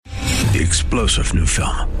The explosive new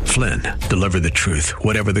film, Flynn, deliver the truth,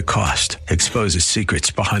 whatever the cost, exposes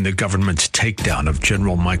secrets behind the government's takedown of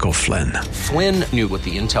General Michael Flynn. Flynn knew what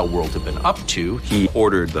the intel world had been up to. He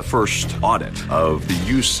ordered the first audit of the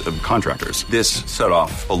use of contractors. This set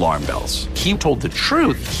off alarm bells. He told the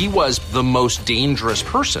truth. He was the most dangerous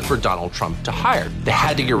person for Donald Trump to hire. They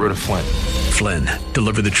had to get rid of Flynn. Flynn,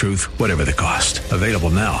 deliver the truth, whatever the cost. Available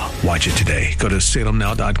now. Watch it today. Go to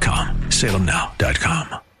salemnow.com.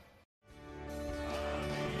 salemnow.com.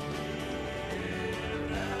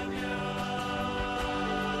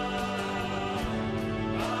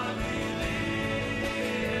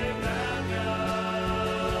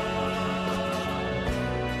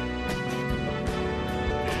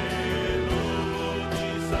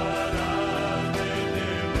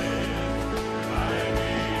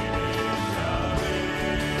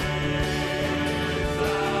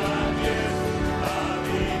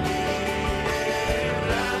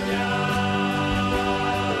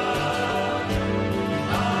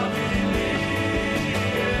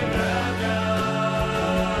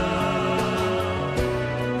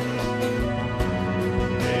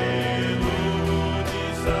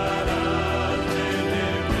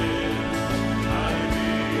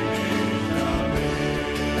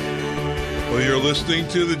 Listening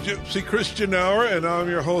to the Gypsy Christian Hour, and I'm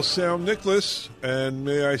your host, Sam Nicholas. And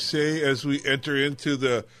may I say, as we enter into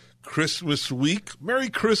the Christmas week, Merry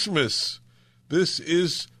Christmas. This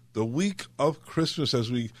is the week of Christmas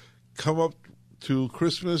as we come up to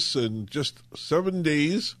Christmas in just 7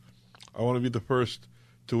 days. I want to be the first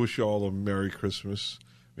to wish you all a Merry Christmas.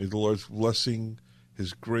 May the Lord's blessing,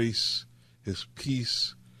 His grace, His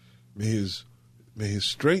peace, may His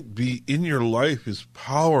strength be in your life, His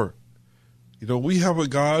power. You know, we have a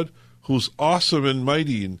God who's awesome and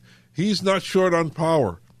mighty, and He's not short on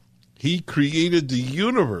power. He created the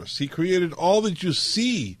universe. He created all that you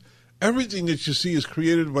see. Everything that you see is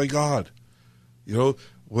created by God. You know,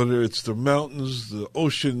 whether it's the mountains, the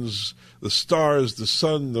oceans, the stars, the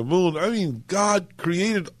sun, the moon. I mean, God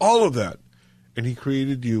created all of that, and He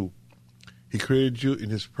created you. He created you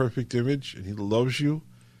in His perfect image, and He loves you,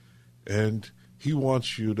 and He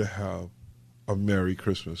wants you to have a Merry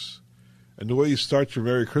Christmas. And the way you start your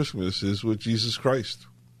Merry Christmas is with Jesus Christ.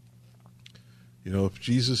 You know, if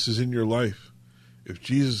Jesus is in your life, if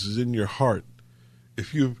Jesus is in your heart,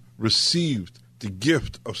 if you've received the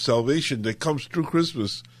gift of salvation that comes through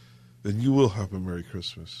Christmas, then you will have a Merry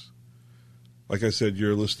Christmas. Like I said,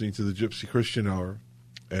 you're listening to the Gypsy Christian Hour,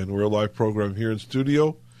 and we're a live program here in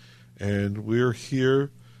studio, and we're here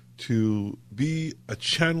to be a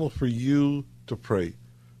channel for you to pray,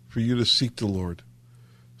 for you to seek the Lord.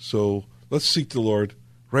 So let's seek the Lord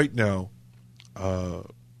right now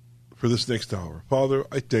for this next hour. Father,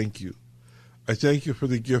 I thank you. I thank you for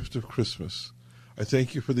the gift of Christmas. I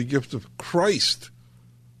thank you for the gift of Christ,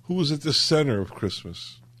 who is at the center of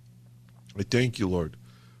Christmas. I thank you, Lord,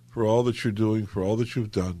 for all that you're doing, for all that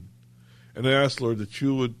you've done. And I ask, Lord, that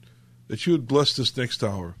you would bless this next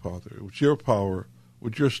hour, Father, with your power,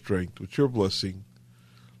 with your strength, with your blessing.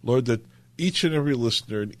 Lord, that each and every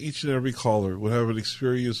listener and each and every caller would have an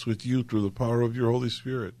experience with you through the power of your Holy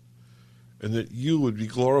Spirit, and that you would be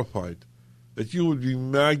glorified, that you would be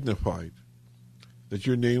magnified, that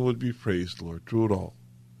your name would be praised, Lord, through it all.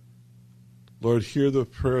 Lord, hear the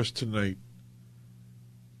prayers tonight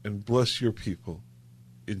and bless your people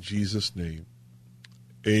in Jesus' name.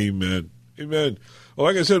 Amen. Amen. Well,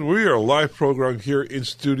 like I said, we are a live program here in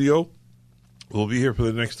studio. We'll be here for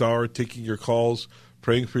the next hour taking your calls,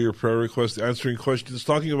 praying for your prayer requests, answering questions,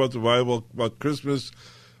 talking about the Bible, about Christmas,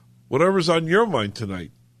 whatever's on your mind tonight.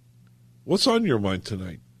 What's on your mind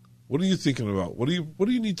tonight? What are you thinking about? What do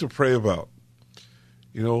you need to pray about?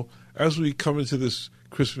 You know, as we come into this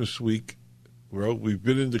Christmas week, well, we've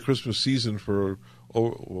been in the Christmas season for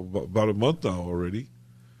about a month now already.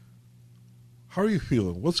 How are you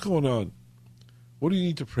feeling? What's going on? What do you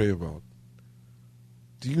need to pray about?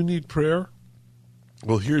 Do you need prayer?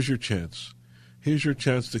 Well, here's your chance. Here's your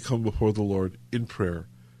chance to come before the Lord in prayer.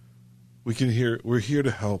 We're here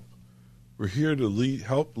to help. We're here to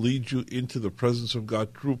help lead you into the presence of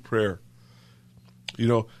God through prayer. You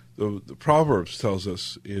know, the Proverbs tells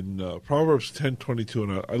us in Proverbs 10:22,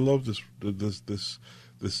 and I love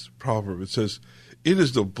this proverb. It says, "It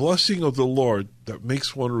is the blessing of the Lord that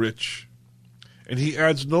makes one rich, and He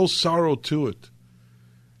adds no sorrow to it."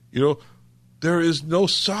 You know, there is no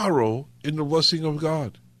sorrow in the blessing of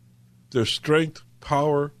God. There's strength,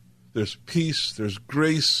 power, there's peace, there's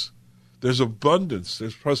grace, there's abundance,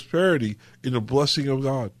 there's prosperity in the blessing of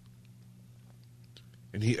God.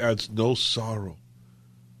 And He adds no sorrow.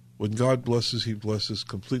 When God blesses, He blesses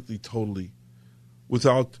completely, totally,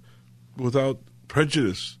 without without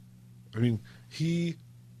prejudice. I mean, he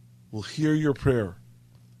will hear your prayer,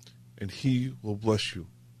 and he will bless you.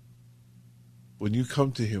 When you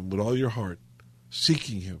come to him with all your heart,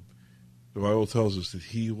 seeking him, the Bible tells us that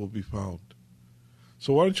he will be found.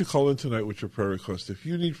 So why don't you call in tonight with your prayer request? If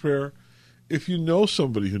you need prayer, if you know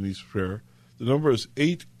somebody who needs prayer, the number is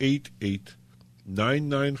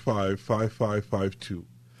 888-995-5552.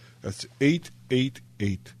 That's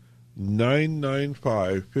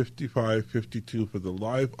 888-995-5552 for the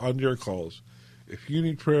live on-air calls. If you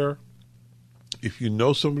need prayer, if you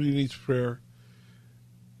know somebody who needs prayer,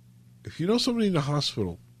 if you know somebody in the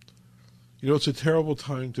hospital, you know, it's a terrible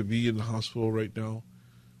time to be in the hospital right now.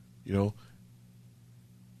 You know,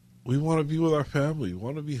 we want to be with our family. We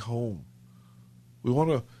want to be home. We want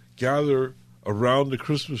to gather around the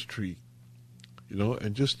Christmas tree, you know,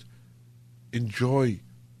 and just enjoy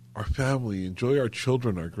our family, enjoy our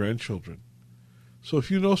children, our grandchildren. So if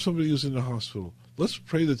you know somebody who's in the hospital, let's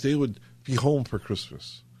pray that they would be home for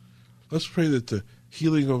Christmas. Let's pray that the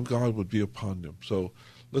healing of God would be upon them. So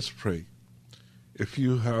let's pray. If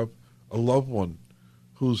you have a loved one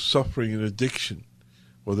who's suffering an addiction,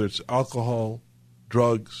 whether it's alcohol,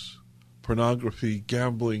 drugs, pornography,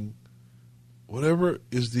 gambling, whatever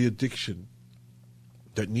is the addiction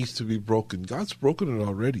that needs to be broken, God's broken it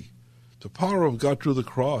already. The power of God through the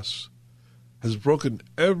cross has broken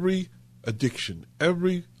every addiction,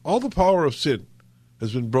 all the power of sin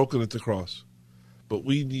has been broken at the cross. But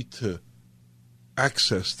we need to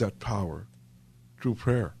access that power through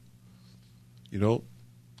prayer. You know,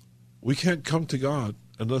 we can't come to God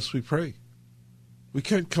unless we pray. We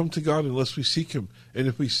can't come to God unless we seek him. And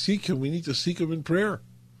if we seek him, we need to seek him in prayer.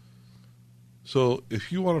 So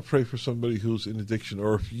if you want to pray for somebody who's in addiction,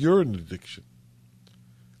 or if you're in addiction,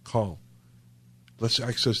 call. Let's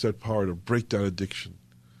access that power to break that addiction.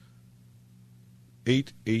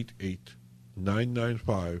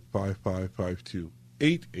 888-995-5552.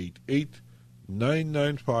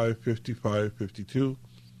 888-995-5552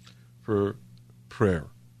 for prayer.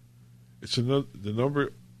 The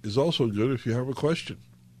number is also good if you have a question.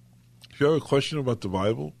 If you have a question about the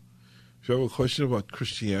Bible, if you have a question about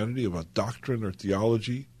Christianity, about doctrine or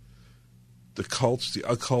theology, the cults, the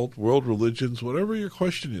occult, world religions, whatever your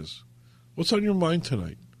question is, what's on your mind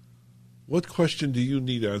tonight? What question do you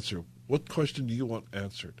need answered? What question do you want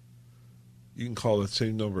answered? You can call that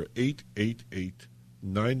same number,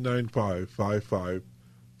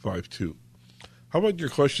 888-995-5552. How about your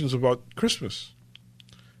questions about Christmas?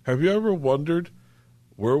 Have you ever wondered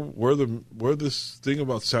where this thing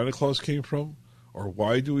about Santa Claus came from? Or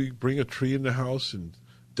why do we bring a tree in the house and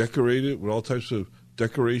decorate it with all types of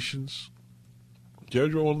decorations? Do you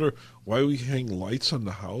ever wonder why we hang lights on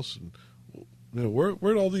the house? And you know, where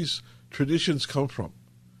did all these traditions come from?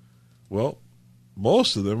 Well,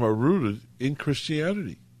 most of them are rooted in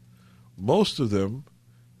Christianity. Most of them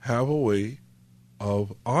have a way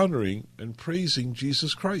of honoring and praising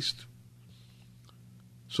Jesus Christ.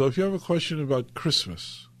 So if you have a question about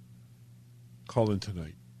Christmas, call in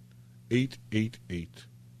tonight.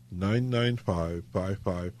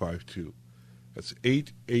 888-995-5552. That's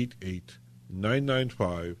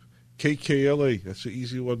 888-995-KKLA. That's an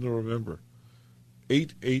easy one to remember.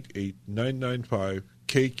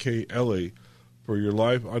 888-995-KKLA for your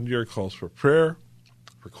live on-air calls for prayer,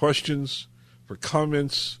 for questions, for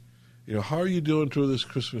comments. You know, how are you doing through this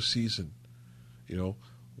Christmas season? You know,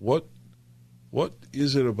 what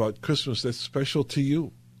is it about Christmas that's special to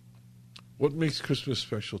you? What makes Christmas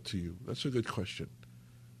special to you? That's a good question.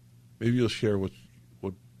 Maybe you'll share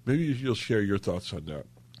maybe you'll share your thoughts on that.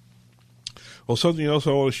 Well, something else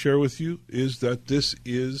I want to share with you is that this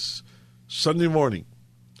is Sunday morning,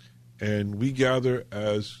 and we gather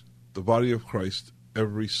as the body of Christ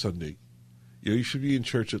every Sunday. You know, you should be in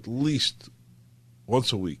church at least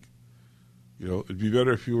once a week. You know, it'd be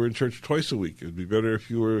better if you were in church twice a week. It'd be better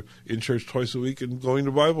if you were in church twice a week and going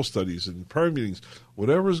to Bible studies and prayer meetings.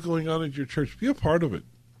 Whatever is going on at your church, be a part of it.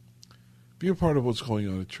 Be a part of what's going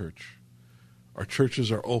on at church. Our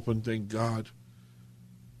churches are open, thank God.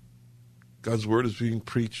 God's word is being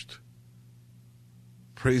preached.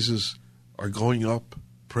 Praises are going up.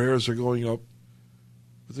 Prayers are going up.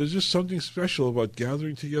 But there's just something special about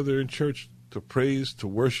gathering together in church to praise, to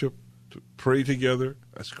worship, to pray together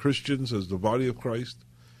as Christians, as the body of Christ,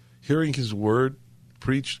 hearing his word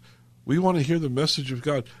preached. We want to hear the message of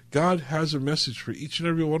God. God has a message for each and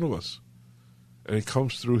every one of us, and it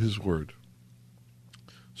comes through his word.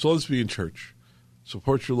 So let's be in church.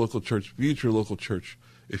 Support your local church. Be at your local church.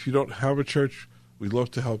 If you don't have a church, we'd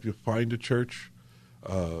love to help you find a church.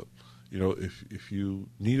 You know, if you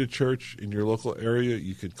need a church in your local area,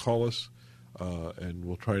 you can call us. and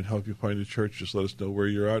we'll try and help you find a church. Just let us know where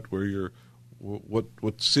you're at,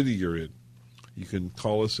 what city you're in. You can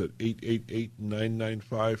call us at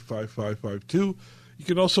 888-995-5552. You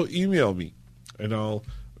can also email me, and I'll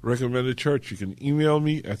recommend a church. You can email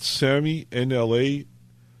me at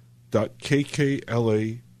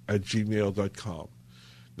sammynla.kkla@gmail.com.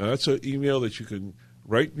 Now, that's an email that you can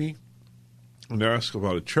write me and ask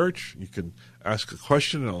about a church. You can ask a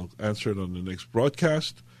question, and I'll answer it on the next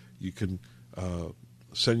broadcast. You can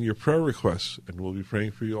send your prayer requests, and we'll be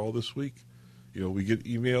praying for you all this week. We get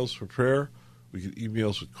emails for prayer. We get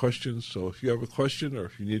emails with questions. So if you have a question or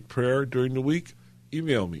if you need prayer during the week,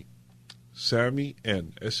 email me. Sammy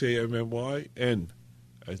N, SAMMYN,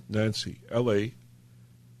 at Nancy, LA.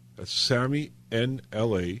 That's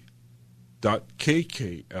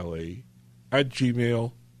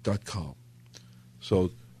sammynla.kkla@gmail.com.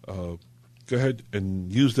 So go ahead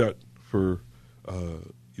and use that for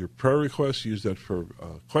your prayer requests, use that for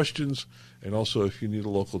questions, and also if you need a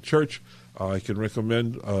local church, I can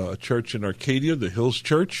recommend a church in Arcadia, the Hills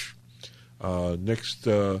Church.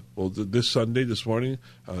 This Sunday, this morning,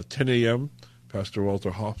 10 a.m., Pastor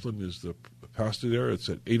Walter Hoffman is the pastor there. It's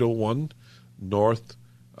at 801 North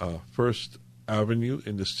 1st Avenue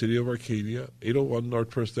in the city of Arcadia, 801 North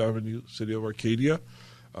 1st Avenue, city of Arcadia.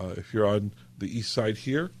 If you're on the east side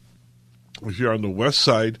here, if you're on the west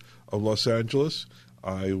side of Los Angeles,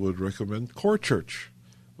 I would recommend Core Church,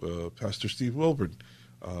 Pastor Steve Wilburn.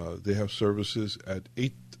 They have services at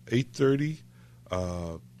 8:30,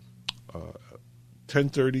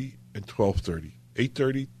 10:30, and 12:30.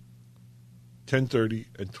 8:30, 10:30,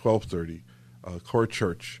 and 12:30. Core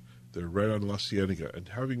Church. They're right on La Cienega. And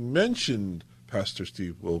having mentioned Pastor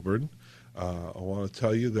Steve Wilburn, I want to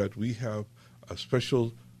tell you that we have a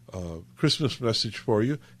special Christmas message for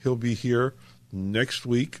you. He'll be here next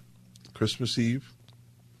week, Christmas Eve.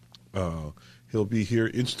 He'll be here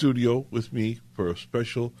in studio with me for a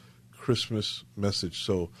special Christmas message.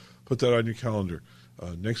 So put that on your calendar.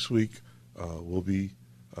 Next week, we'll be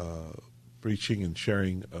preaching and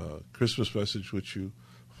sharing a Christmas message with you,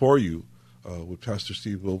 with Pastor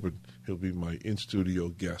Steve Wilburn. He'll be my in-studio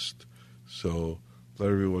guest. So let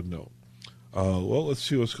everyone know. Let's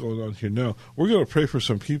see what's going on here now. We're going to pray for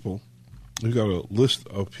some people. We've got a list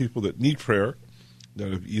of people that need prayer,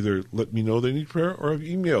 that have either let me know they need prayer or have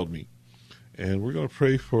emailed me. And we're going to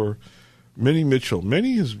pray for Manny Mitchell.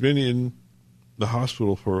 Manny has been in the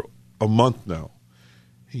hospital for a month now.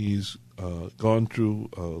 He's gone through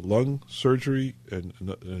lung surgery, and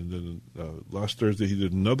then last Thursday he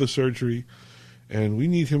did another surgery, and we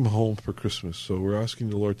need him home for Christmas. So we're asking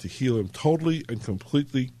the Lord to heal him totally and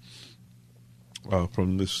completely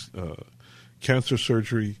from this cancer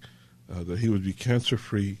surgery, that he would be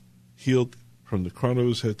cancer-free, healed from the crown of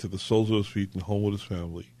his head to the soles of his feet, and home with his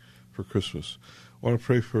family for Christmas. I want to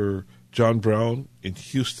pray for John Brown in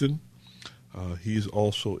Houston. He's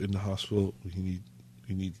also in the hospital. He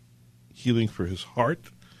need healing for his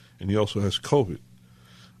heart, and he also has COVID.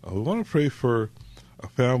 We want to pray for a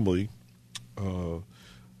family.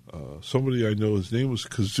 Somebody I know, his name was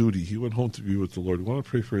Kazuti. He went home to be with the Lord. We want to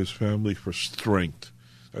pray for his family for strength.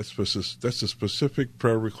 That's a specific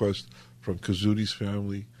prayer request from Kazuti's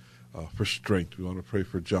family for strength. We want to pray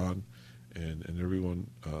for John and everyone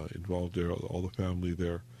involved there, all the family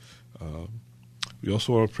there. We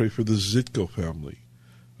also want to pray for the Zitko family.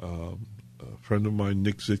 A friend of mine,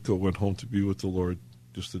 Nick Zitko, went home to be with the Lord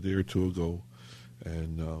just a day or two ago.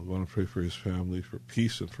 And we want to pray for his family for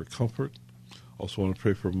peace and for comfort. Also want to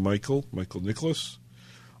pray for Michael Nicholas.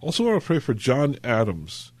 Also want to pray for John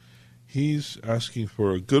Adams. He's asking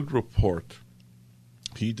for a good report.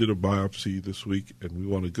 He did a biopsy this week, and we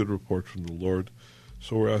want a good report from the Lord.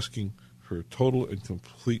 So we're asking for total and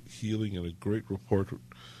complete healing and a great report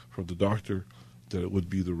from the doctor, that it would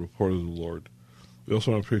be the report of the Lord. We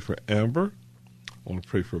also want to pray for Amber. I want to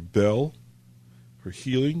pray for Belle for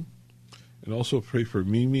healing, and also pray for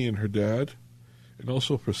Mimi and her dad, and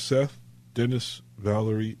also for Seth, Dennis,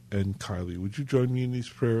 Valerie, and Kylie. Would you join me in these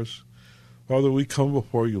prayers? Father, we come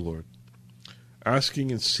before you, Lord,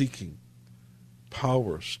 asking and seeking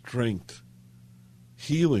power, strength,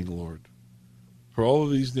 healing, Lord, for all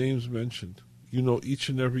of these names mentioned. You know each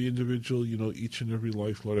and every individual. You know each and every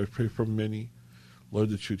life, Lord. I pray for many, Lord,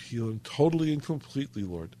 that you'd heal him totally and completely,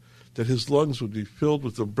 Lord, that his lungs would be filled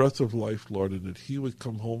with the breath of life, Lord, and that he would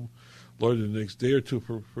come home, Lord, the next day or two,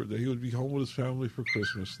 that he would be home with his family for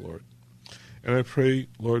Christmas, Lord. And I pray,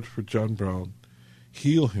 Lord, for John Brown.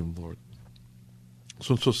 Heal him, Lord.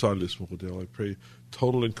 I pray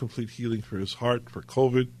total and complete healing for his heart, for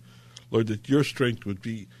COVID. Lord, that your strength would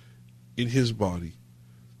be in his body,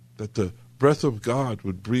 that the breath of God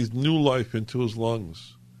would breathe new life into his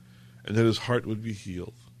lungs, and that his heart would be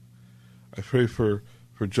healed. I pray for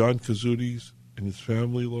John Kazutis and his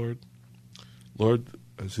family, Lord. Lord,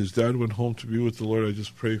 as his dad went home to be with the Lord, I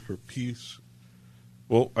just pray for peace.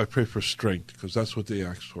 Well, I pray for strength, because that's what they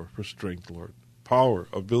asked for strength, Lord. Power,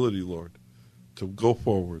 ability, Lord, to go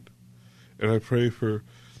forward. And I pray for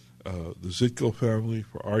the Zitko family,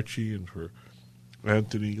 for Archie and for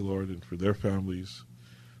Anthony, Lord, and for their families.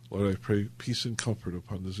 Lord, I pray peace and comfort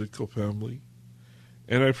upon the Zitko family.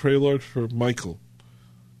 And I pray, Lord, for Michael.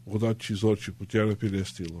 Lord. I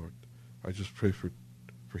just pray for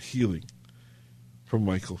healing for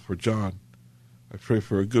Michael, for John. I pray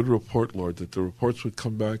for a good report, Lord, that the reports would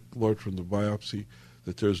come back, Lord, from the biopsy,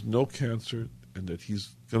 that there's no cancer and that he's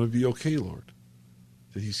going to be okay, Lord,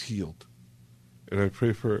 that he's healed. And I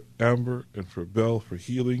pray for Amber and for Belle for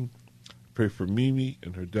healing. I pray for Mimi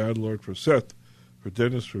and her dad, Lord, for Seth, for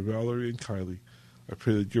Dennis, for Valerie and Kylie. I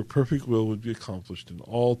pray that your perfect will would be accomplished in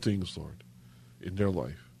all things, Lord, in their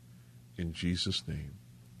life. In Jesus' name.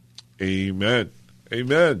 Amen.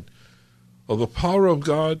 Amen. Well, the power of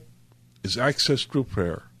God is accessed through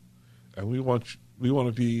prayer. And we want to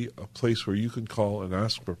be a place where you can call and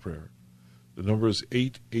ask for prayer. The number is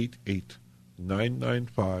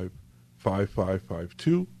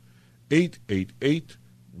 888-995-5552,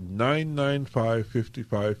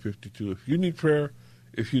 888-995-5552. If you need prayer,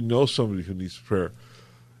 if you know somebody who needs prayer.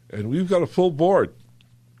 And we've got a full board.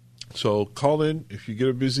 So call in. If you get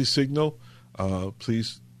a busy signal,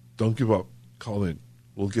 please don't give up. Call in.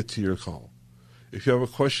 We'll get to your call. If you have a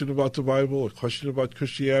question about the Bible, a question about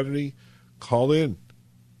Christianity, call in.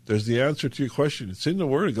 There's the answer to your question. It's in the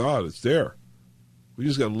Word of God. It's there. We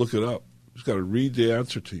just got to look it up. We just got to read the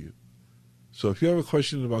answer to you. So if you have a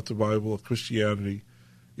question about the Bible, Christianity,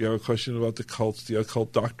 you have a question about the cults, the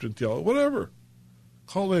occult doctrine, theology, whatever,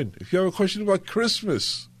 call in. If you have a question about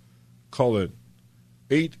Christmas, call in.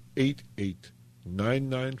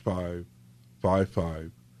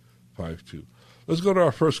 888-995-5552. Let's go to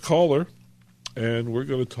our first caller, and we're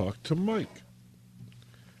going to talk to Mike.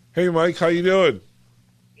 Hey, Mike, how you doing?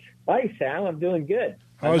 Hi, Sam. I'm doing good.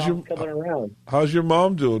 How's your coming around? How's your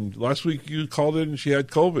mom doing? Last week you called in and she had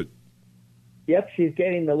COVID. Yep, she's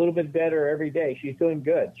getting a little bit better every day. She's doing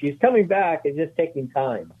good. She's coming back. It's just taking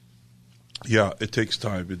time. Yeah, it takes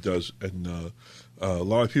time. It does, and a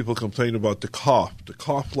lot of people complain about the cough. The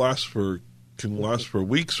cough can last for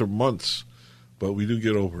weeks or months, but we do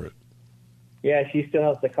get over it. Yeah, she still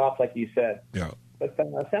has the cough, like you said. Yeah. But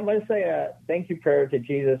Sam, let's say a thank you prayer to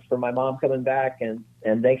Jesus for my mom coming back, and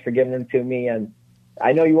thanks for giving them to me. And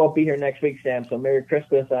I know you won't be here next week, Sam, so Merry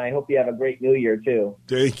Christmas, and I hope you have a great New Year, too.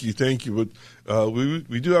 Thank you. But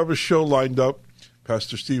we do have a show lined up.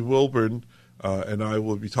 Pastor Steve Wilburn and I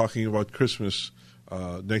will be talking about Christmas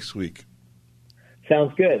next week.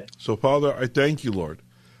 Sounds good. So, Father, I thank you, Lord.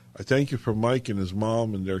 I thank you for Mike and his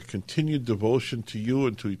mom and their continued devotion to you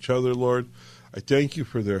and to each other, Lord. I thank you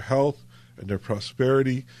for their health and their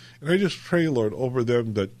prosperity. And I just pray, Lord, over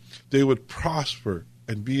them that they would prosper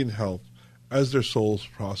and be in health as their souls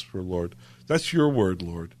prosper, Lord. That's your word,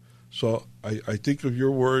 Lord. So I think of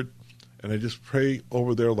your word, and I just pray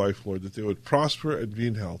over their life, Lord, that they would prosper and be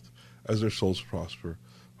in health as their souls prosper.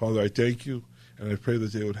 Father, I thank you, and I pray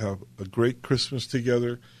that they would have a great Christmas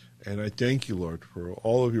together. And I thank you, Lord, for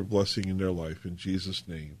all of your blessing in their life. In Jesus'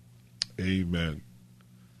 name, amen.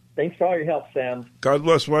 Thanks for all your help, Sam. God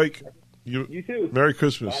bless, Mike. You too. Merry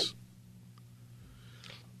Christmas. Bye.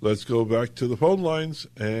 Let's go back to the phone lines.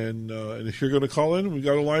 And if you're going to call in, we've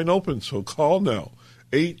got a line open, so call now.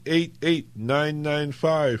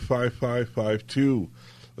 888-995-5552.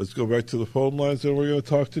 Let's go back to the phone lines, and we're going to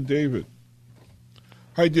talk to David.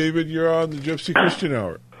 Hi, David. You're on the Gypsy Christian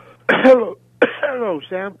Hour. Hello,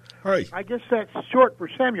 Sam. Hi. I guess that's short for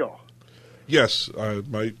Samuel. Yes.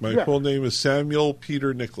 My full name is Samuel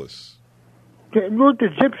Peter Nicholas. Okay, what the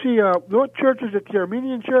Gypsy, what church is it? The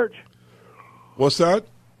Armenian church? What's that?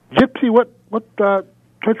 Gypsy, what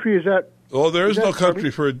country is that? Oh, there is no country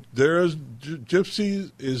for it.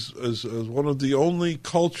 Gypsy is one of the only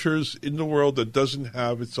cultures in the world that doesn't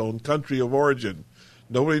have its own country of origin.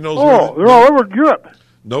 Nobody knows. They're all over Europe.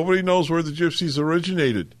 Nobody knows where the Gypsies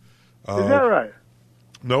originated. Is that right?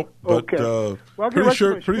 Nope, but okay.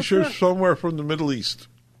 pretty sure somewhere from the Middle East.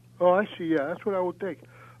 Oh, I see. Yeah, that's what I would think.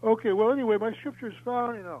 Okay. Well, anyway, my scripture is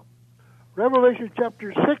found in Revelation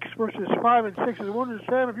chapter 6, verses 5 and 6. I wonder,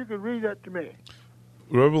 Sam, if you could read that to me.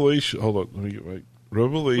 Revelation. Hold on, let me get right.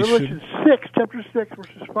 Revelation 6, chapter 6,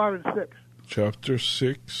 verses 5 and 6. Chapter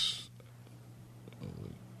 6.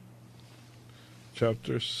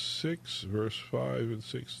 Chapter 6, verse 5 and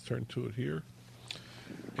 6. Turn to it here.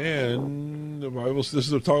 And the Bible, this is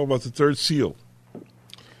talking about the third seal.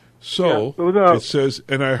 So Yeah. it says,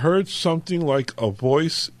 and I heard something like a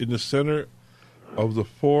voice in the center of the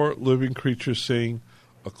four living creatures saying,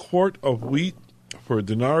 a quart of wheat for a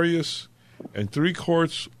denarius, and 3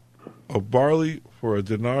 quarts of barley for a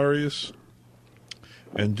denarius,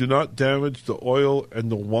 and do not damage the oil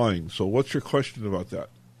and the wine. So what's your question about that?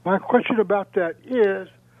 My question about that is,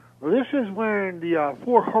 this is when the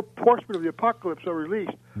 4 horsemen of the apocalypse are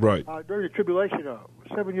released. Right. During the tribulation,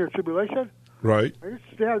 7-year tribulation. Right.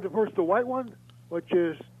 They have first the white one, which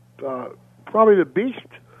is probably the beast.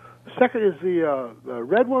 Second is the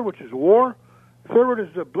red one, which is war. Third one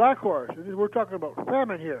is the black horse. And we're talking about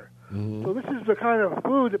famine here. Mm-hmm. So this is the kind of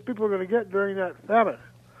food that people are going to get during that famine.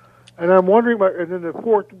 And I'm wondering, and then the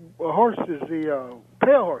 4th horse is the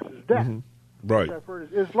pale horse, is death. Mm-hmm. Right. Which I've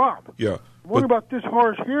heard is Islam. Yeah. I'm wondering about this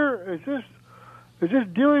horse here. Is this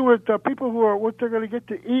dealing with people who are what they're going to get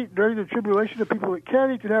to eat during the tribulation? The people that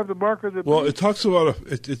can't eat to have the mark of the Well, beast? it talks about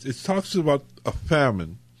it talks about a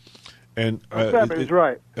famine, and famine is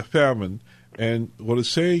right. A famine, and what it's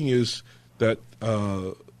saying is that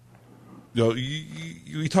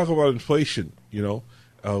you talk about inflation. We all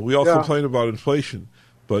complain about inflation,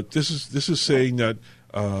 but this is saying that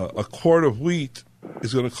a quart of wheat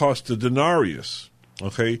is going to cost a denarius.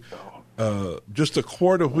 Okay. Just a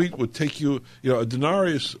quart of wheat would take you, a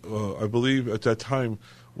denarius, I believe at that time,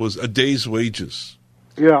 was a day's wages.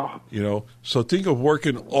 Yeah. So think of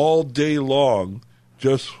working all day long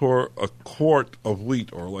just for a quart of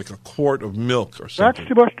wheat or like a quart of milk or something. That's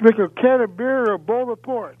too much to make a can of beer or a bowl of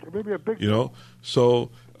pork, or maybe a big. 3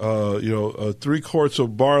 quarts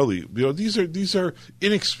of barley. These are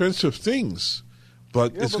inexpensive things,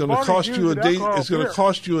 but it's going to cost you a day. It's going to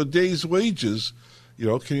cost you a day's wages.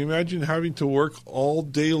 Can you imagine having to work all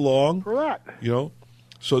day long? For that.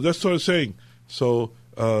 So that's what I'm saying. So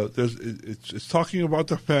it's talking about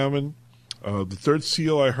the famine. The third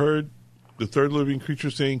seal, I heard the third living creature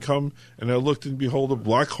saying, "Come," and I looked, and behold, a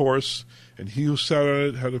black horse, and he who sat on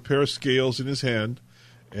it had a pair of scales in his hand.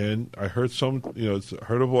 And I heard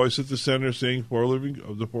heard a voice at the center saying, four living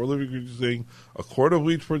creatures saying, a quart of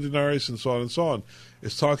wheat for a denarius, and so on and so on.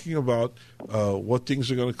 It's talking about what things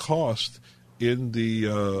are going to cost in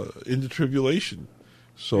the tribulation.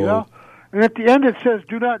 So, and at the end it says,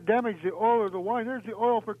 "Do not damage the oil or the wine." There's the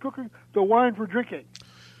oil for cooking, the wine for drinking.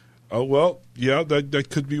 That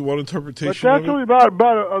could be one interpretation. But that's only about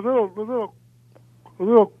a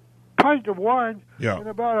little pint of wine, and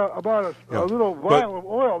about a little vial of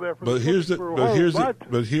oil there. Here's the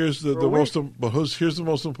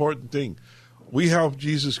most important thing: we have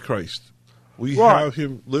Jesus Christ. We have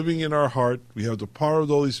Him living in our heart. We have the power of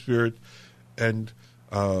the Holy Spirit. And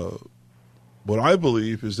what I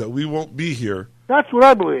believe is that we won't be here. That's what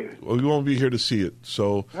I believe. Well, we won't be here to see it.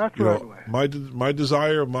 So, that's what I believe. My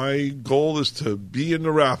desire, my goal is to be in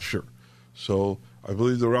the rapture. So, I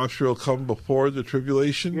believe the rapture will come before the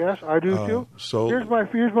tribulation. Yes, I do too. So here's my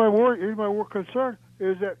concern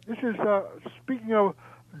is that this is speaking of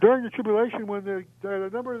during the tribulation when the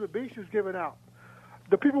number of the beast is given out.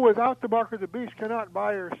 The people without the mark of the beast cannot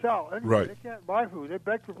buy or sell anything. Right. They can't buy food. They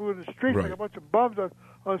beg for food in the streets like a bunch of bums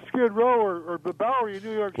on Skid Row or the Bowery in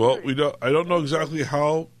New York City. Well, I don't know exactly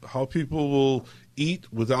how people will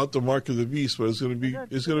eat without the mark of the beast, but it's going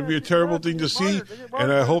to be a terrible thing to see,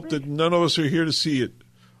 and I hope that none of us are here to see it.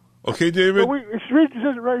 Okay, David? Well, it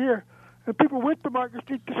says it right here. And people with the mark of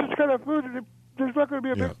the beast, this is kind of food, and there's not going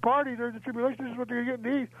to be a big party during the tribulation. This is what they're going to get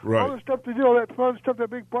to eat. Right. All the stuff to do, all that fun stuff, that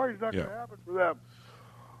big party is not going to happen for them.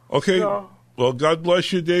 Okay. Well, God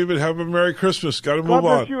bless you, David. Have a Merry Christmas. Got to move on.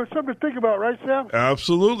 God bless you. It's something to think about, right, Sam?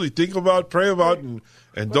 Absolutely. Think about, pray about, and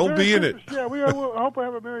don't be in it. Yeah, I hope I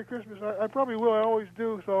have a Merry Christmas. I probably will. I always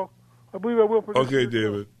do, so I believe I will. Okay,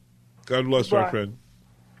 David. God bless, my friend.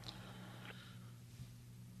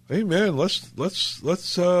 Amen. Let's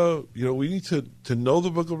we need to know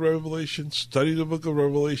the book of Revelation, study the book of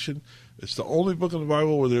Revelation. It's the only book in the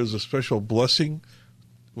Bible where there's a special blessing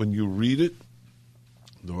when you read it.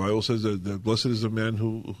 The Bible says that blessed is the man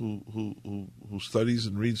who studies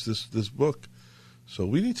and reads this book. So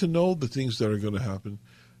we need to know the things that are going to happen,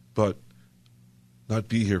 but not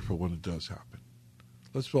be here for when it does happen.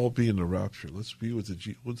 Let's all be in the rapture. Let's be with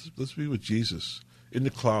Jesus in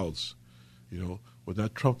the clouds. When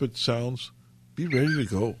that trumpet sounds, be ready to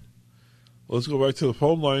go. Let's go back to the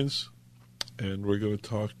phone lines, and we're going to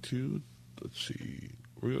talk to.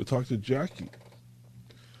 We're going to talk to Jackie.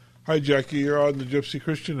 Hi, Jackie. You're on the Gypsy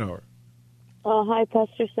Christian Hour. Hi,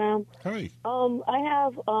 Pastor Sam. Hi. I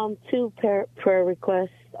have two prayer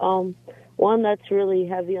requests. One that's really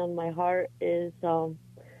heavy on my heart is, I don't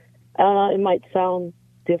know, it might sound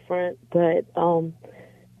different, but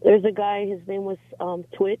there's a guy, his name was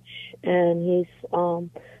Twitch, and he's from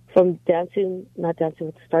not Dancing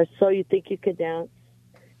with the Stars, So You Think You Could Dance,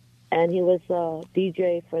 and he was a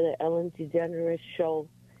DJ for the Ellen DeGeneres show,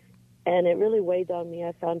 and it really weighed on me.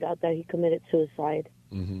 I found out that he committed suicide,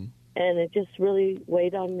 and it just really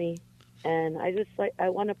weighed on me, and I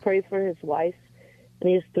want to pray for his wife, and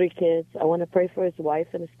he has 3 kids. I want to pray for his wife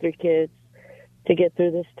and his 3 kids to get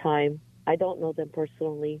through this time. I don't know them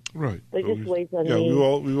personally. Right. But it just weighs on me.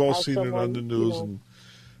 Yeah, we've all seen it on the news and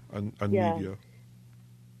on media.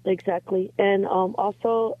 Exactly. And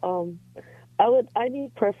also, I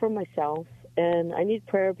need prayer for myself, and I need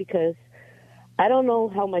prayer because I don't know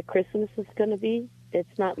how my Christmas is going to be.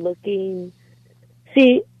 It's not looking.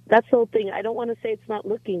 See, that's the whole thing. I don't want to say it's not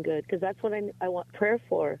looking good because that's what I want prayer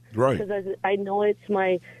for. Right. Because I know it's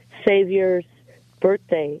my Savior's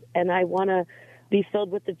birthday, and I want to be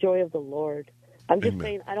filled with the joy of the Lord. I'm just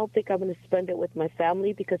saying I don't think I'm going to spend it with my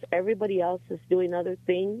family because everybody else is doing other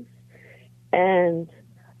things, and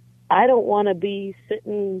I don't want to be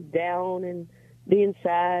sitting down and being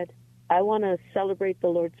sad. I want to celebrate the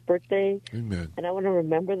Lord's birthday, Amen. And I want to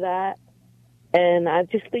remember that. And I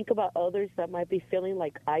just think about others that might be feeling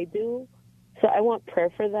like I do. So I want prayer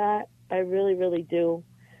for that. I really, really do.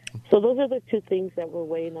 So those are the 2 things that were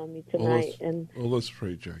weighing on me tonight. Let's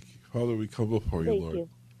pray, Jackie. Father, we come before you, Lord. You.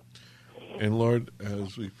 And Lord,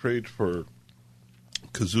 as we prayed for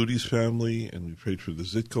Kazuti's family and we prayed for the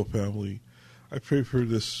Zitko family, I pray for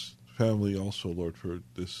this family also, Lord, for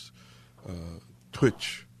this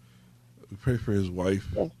Twitch. We pray for his wife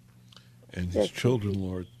and his children,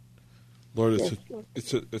 Lord. Lord,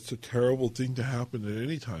 it's a terrible thing to happen at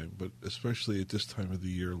any time, but especially at this time of the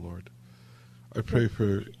year, Lord. I pray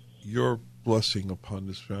for your blessing upon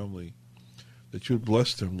this family, that you would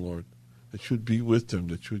bless them, Lord, that you would be with them,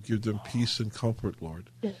 that you would give them peace and comfort, Lord.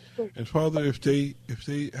 And Father, if they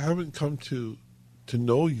haven't come to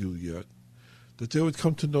know you yet, that they would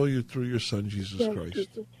come to know you through your Son, Jesus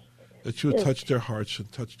Christ. That you would touch their hearts and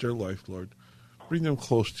touch their life, Lord. Bring them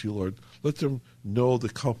close to you, Lord. Let them know the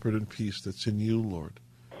comfort and peace that's in you, Lord.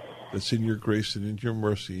 That's in your grace and in your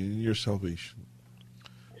mercy and in your salvation.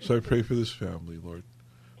 So I pray for this family, Lord,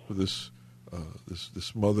 for this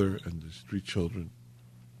mother and these 3 children.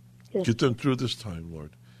 Get them through this time,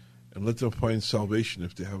 Lord, and let them find salvation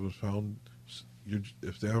if they haven't found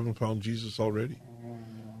Jesus already.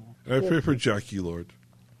 And I pray for Jackie, Lord.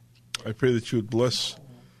 I pray that you would bless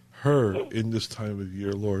her in this time of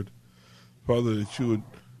year, Lord. Father, that you would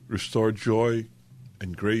restore joy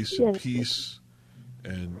and grace and peace.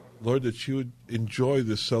 And, Lord, that you would enjoy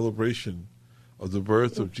this celebration of the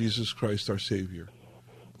birth of Jesus Christ, our Savior.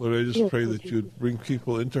 Lord, I just pray that you would bring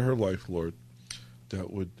people into her life, Lord, that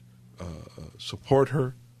would support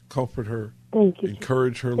her, comfort her,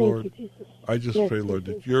 encourage her, Lord. I just pray, Lord,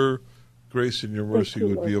 that your grace and your mercy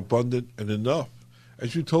would be abundant and enough.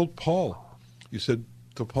 As you told Paul, you said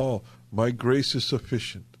to Paul, my grace is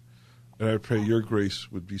sufficient. And I pray your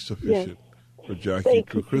grace would be sufficient for Jackie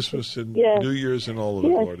through Christmas and New Year's and all of it,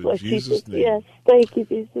 Lord. In Jesus' name. Yes, thank you,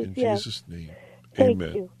 Jesus. In Jesus' name. Thank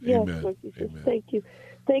Amen. you. Yes, Amen. Lord Jesus. Amen. Thank you.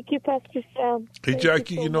 Thank you, Pastor Sam. Hey, Thank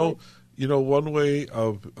Jackie, you, so much. one way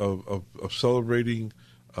of celebrating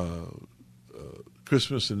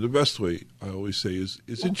Christmas in the best way, I always say, is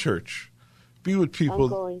in church. Be with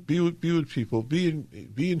people. Be with people. Be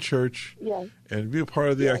in church. Yes. And be a part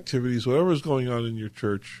of the activities. Whatever is going on in your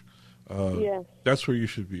church. That's where you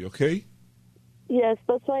should be. Okay. Yes,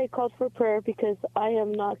 that's why I called for prayer because I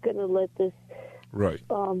am not going to let this. Right.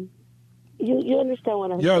 You understand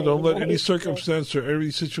what I'm saying? Yeah, don't let any circumstance or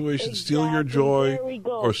any situation steal your joy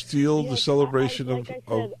or steal the celebration of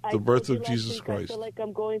the birth of Jesus Christ. I feel like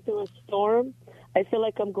I'm going through a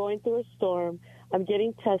storm. I'm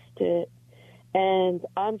getting tested, and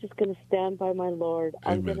I'm just going to stand by my Lord.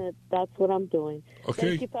 Amen. That's what I'm doing. Okay.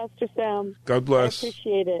 Thank you, Pastor Sam. God bless. I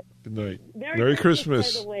appreciate it. Good night. Merry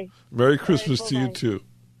Christmas, by the way. Merry Christmas to you, too.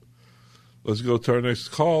 Let's go to our next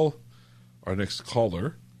caller,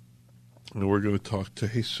 and we're going to talk to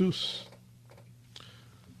Jesus.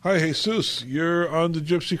 Hi, Jesus. You're on the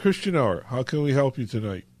Gypsy Christian Hour. How can we help you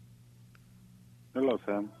tonight? Hello,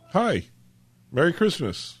 Sam. Hi. Merry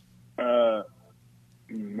Christmas.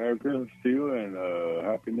 Merry Christmas to you and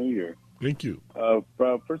Happy New Year. Thank you.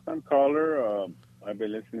 First-time caller. I've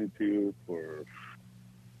been listening to you for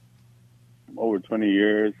over 20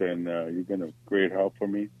 years, and you've been a great help for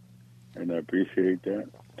me, and I appreciate that.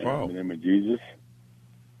 Wow. In the name of Jesus.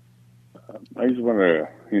 I just want to,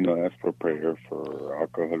 ask for prayer for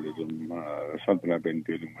alcoholism. Something I've been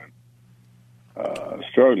dealing with,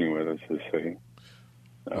 struggling with, I should say.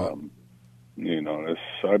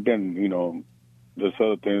 I've been, there's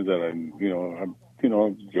other things that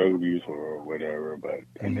drug abuse or whatever, but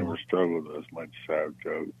I never struggled as much as I've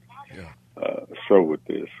struggled with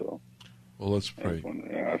this. So, well, let's pray. I want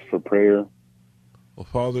to ask for prayer. Well,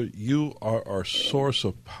 Father, you are our source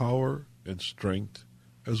of power and strength,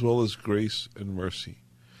 as well as grace and mercy.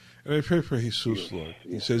 And I pray for Jesus, Lord.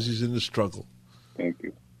 He says he's in the struggle. Thank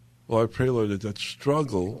you. Well, I pray, Lord, that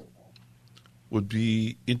struggle would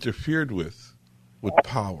be interfered with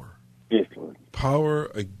power. Yes, Lord. Power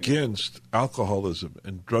against alcoholism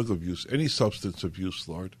and drug abuse, any substance abuse,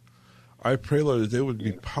 Lord. I pray, Lord, that there would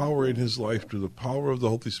be power in his life through the power of the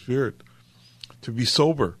Holy Spirit to be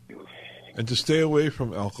sober and to stay away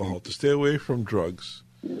from alcohol, to stay away from drugs.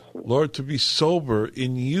 Lord, to be sober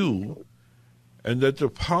in you, and that the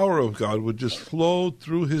power of God would just flow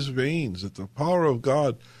through his veins, that the power of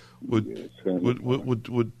God would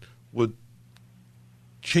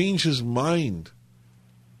change his mind.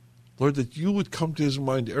 Lord, that you would come to his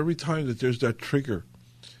mind every time that there's that trigger,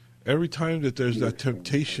 every time that there's that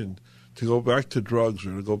temptation to go back to drugs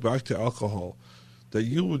or to go back to alcohol, that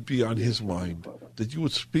you would be on his mind, that you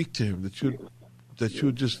would speak to him, that you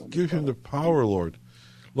would just give him the power, Lord.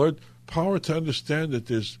 Lord, power to understand that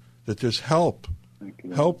there's help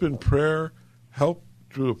in prayer, help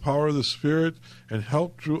through the power of the Spirit, and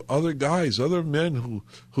help through other guys, other men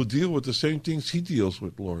who deal with the same things he deals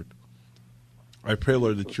with, Lord. I pray,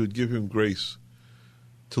 Lord, that you would give him grace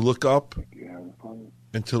to look up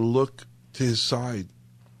and to look to his side.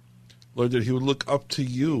 Lord, that he would look up to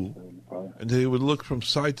you, and that he would look from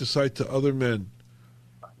side to side to other men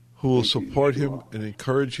who will support him and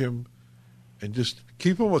encourage him and just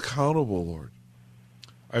keep him accountable, Lord.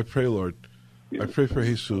 I pray, Lord, I pray for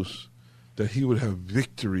Jesus that he would have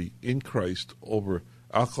victory in Christ over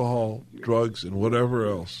alcohol, drugs, and whatever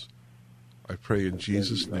else. I pray in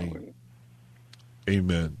Jesus' name.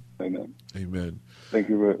 Amen. Amen. Amen. Thank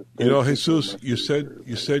you. Jesus, you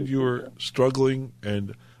said you were struggling,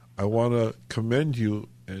 and I want to commend you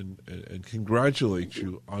and congratulate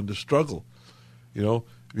you on the struggle.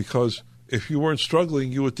 Because if you weren't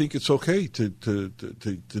struggling, you would think it's okay to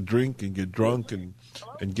drink and get drunk and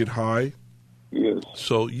get high. Yes.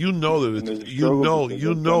 So you know that you know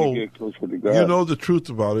the truth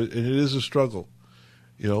about it, and it is a struggle.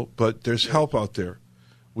 But there's help out there.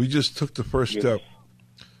 We just took the first step,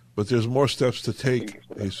 but there's more steps to take,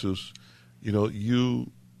 Jesus.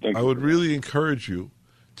 I would really encourage you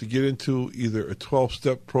to get into either a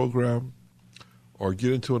 12-step program or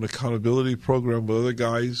get into an accountability program with other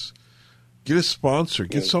guys. Get a sponsor.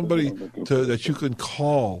 Get somebody that you can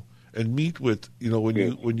call and meet with.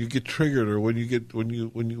 When you get triggered or when you get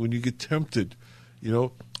tempted.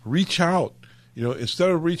 Reach out. Instead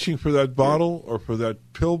of reaching for that bottle or for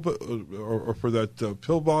that pill or for that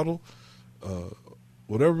pill bottle,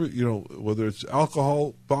 whatever, whether it's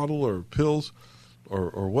alcohol bottle or pills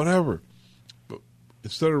or whatever. But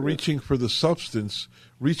instead of reaching for the substance,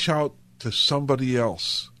 reach out to somebody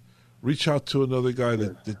else. Reach out to another guy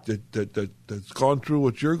that's gone through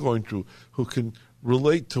what you're going through, who can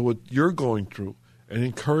relate to what you're going through and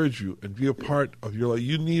encourage you and be a part of your life.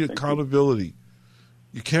 You need accountability.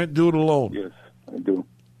 You can't do it alone. Yes, I do.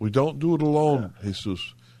 We don't do it alone,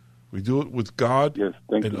 Jesus. We do it with God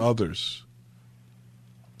and others.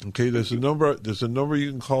 Okay, there's a number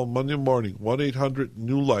you can call Monday morning,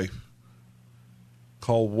 1-800-NEW-LIFE.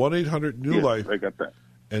 Call 1-800-NEW-LIFE. I got that.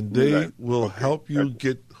 And they will help you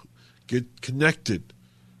get connected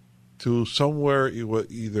to somewhere,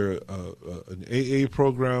 either an AA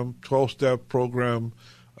program, 12-step program,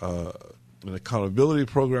 an accountability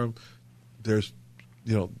program.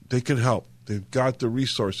 They can help. They've got the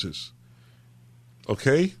resources.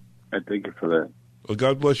 Okay? I thank you for that. Well,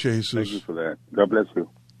 God bless you, Jesus. Thank you for that. God bless you.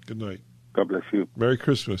 Good night. God bless you. Merry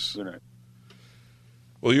Christmas. Good night.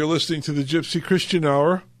 Well, you're listening to the Gypsy Christian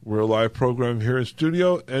Hour. We're a live program here in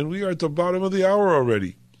studio, and we are at the bottom of the hour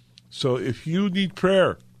already. So if you need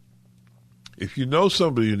prayer, if you know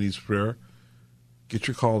somebody who needs prayer, get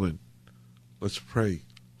your call in. Let's pray.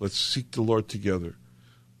 Let's seek the Lord together.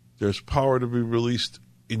 There's power to be released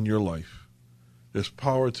in your life. There's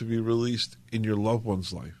power to be released in your loved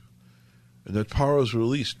one's life. And that power is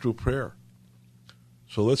released through prayer.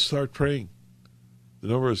 So let's start praying. The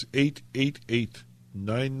number is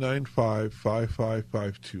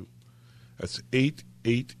 888-995-5552. That's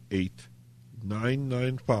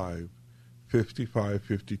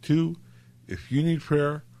 888-995-5552. If you need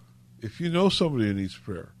prayer, if you know somebody who needs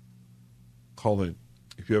prayer, call in.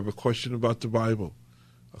 If you have a question about the Bible,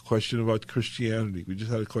 a question about Christianity. We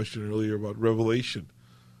just had a question earlier about Revelation.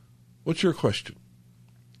 What's your question?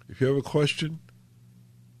 If you have a question,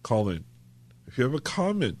 call in. If you have a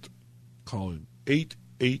comment, call in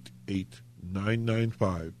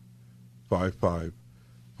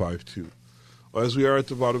 888-995-5552. Well, as we are at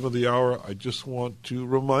the bottom of the hour, I just want to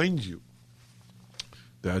remind you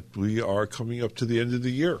that we are coming up to the end of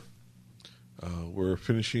the year. We're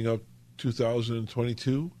finishing up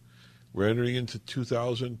 2022. We're entering into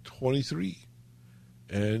 2023.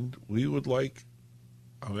 And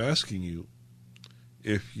I'm asking you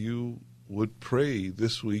if you would pray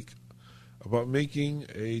this week about making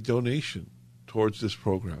a donation towards this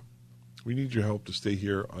program. We need your help to stay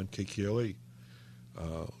here on KKLA.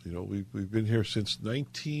 We've been here since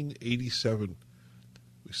 1987.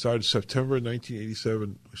 We started September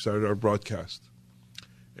 1987. We started our broadcast.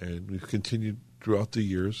 And we've continued throughout the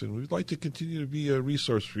years. And we'd like to continue to be a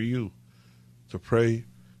resource for you to pray,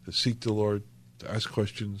 to seek the Lord, to ask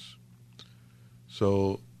questions.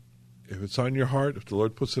 So if it's on your heart, if the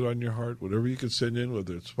Lord puts it on your heart, whatever you can send in,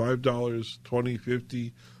 whether it's $5, $20,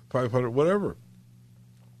 $50, $500, whatever.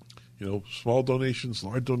 Small donations,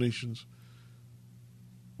 large donations.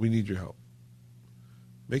 We need your help.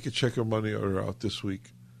 Make a check or money order out this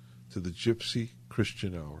week to the Gypsy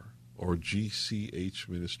Christian Hour, or GCH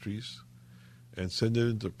Ministries, and send it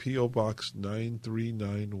into P.O. Box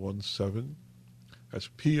 93917. That's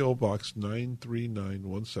P.O. Box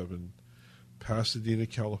 93917, Pasadena,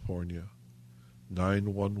 California,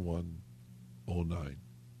 91109.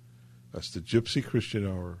 That's the Gypsy Christian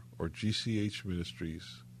Hour, or GCH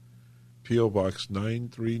Ministries, P.O. Box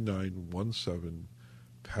 93917,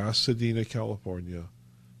 Pasadena, California,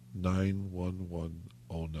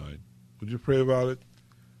 91109. Would you pray about it?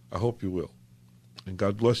 I hope you will. And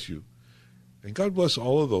God bless you. And God bless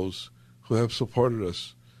all of those who have supported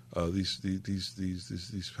us these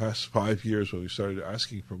past 5 years when we started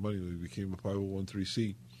asking for money, when we became a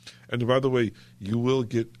 501c. And by the way, you will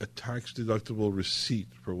get a tax-deductible receipt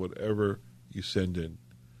for whatever you send in.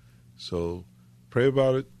 So pray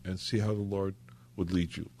about it and see how the Lord would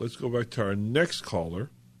lead you. Let's go back to our next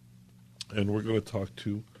caller, and we're going to talk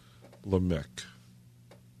to Lamech.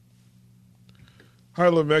 Hi,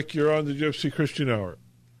 Lamech. You're on the Gypsy Christian Hour.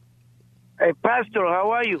 Hey, Pastor,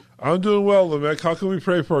 how are you? I'm doing well, Lamech. How can we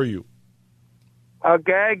pray for you?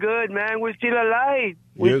 Okay, good, man. We're still alive.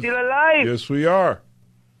 We're still alive. Yes, we are.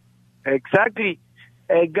 Exactly.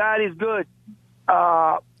 Hey, God is good.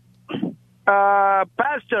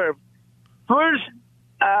 Pastor, first,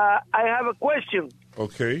 I have a question.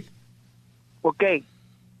 Okay. Okay.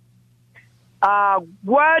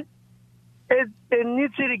 What is the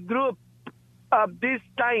ethnicity group of this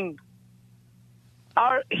time?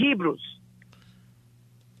 Are Hebrews?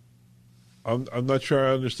 I'm not sure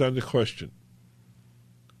I understand the question.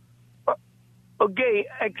 Okay,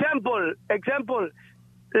 example,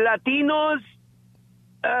 Latinos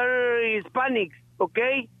are Hispanics,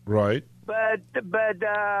 okay? Right. But we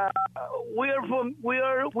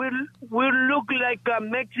look like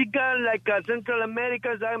Mexican, like Central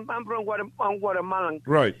Americans. I'm from Guatemalan.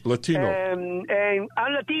 Right, Latino. And I'm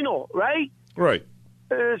Latino, right? Right.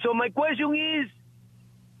 So my question is,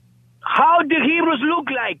 how the Hebrews look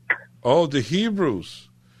like? Oh, the Hebrews.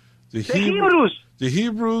 The Hebrews.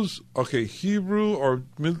 Okay, Hebrew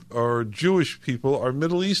or Jewish people are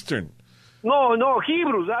Middle Eastern. No,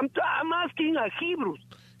 Hebrews. I'm asking Hebrews.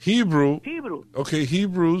 Hebrew. Okay,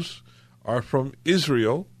 Hebrews are from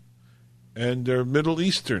Israel, and they're Middle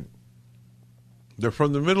Eastern. They're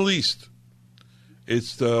from the Middle East.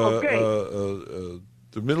 It's the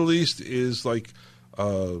Middle East is like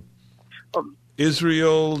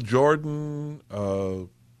Israel, Jordan,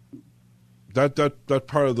 that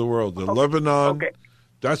part of the world, the Lebanon. Okay.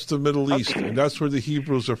 That's the Middle East, and that's where the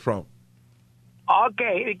Hebrews are from.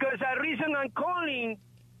 Okay, because the reason I'm calling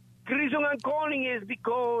is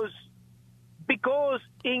because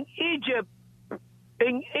in Egypt,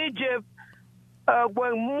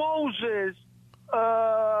 when Moses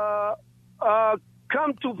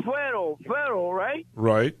come to Pharaoh, right?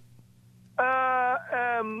 Right.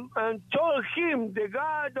 And told him the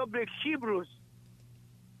God of the Hebrews.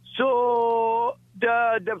 So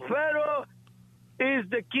the Pharaoh is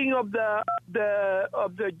the king of the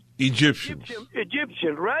Egyptian,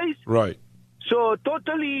 right? Right. So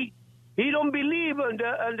totally, he don't believe in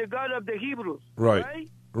the God of the Hebrews.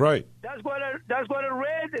 Right. Right. That's what I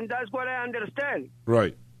read, and that's what I understand.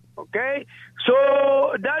 Right. Okay.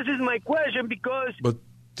 So that is my question because. But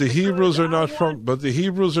the Hebrews are not from. But the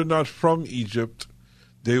Hebrews are not from Egypt.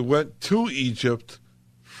 They went to Egypt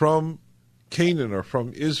from Canaan or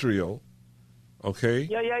from Israel. Okay.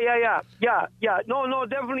 Yeah. No,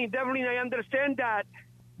 definitely, I understand that,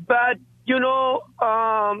 but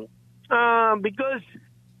because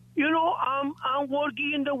I'm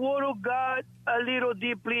working in the Word of God a little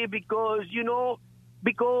deeply because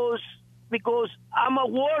I'm a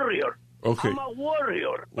warrior. Okay. I'm a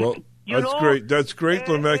warrior. Well, that's great. That's great,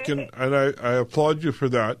 Lamech, and I applaud you for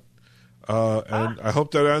that. And I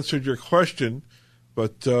hope that answered your question.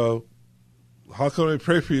 But how can I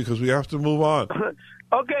pray for you? Because we have to move on.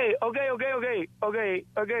 Okay. I'm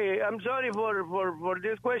sorry for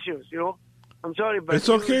these questions. I'm sorry, but it's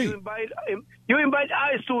okay. You invite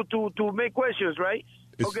us to make questions, right?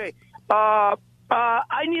 Okay. I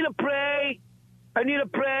need to pray. I need to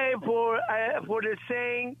pray for the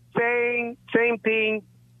same thing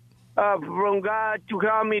from God to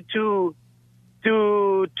help me to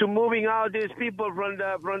moving out these people from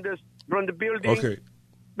the building. Okay.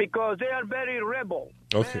 Because they are very rebel.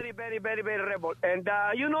 Okay. Very rebel. And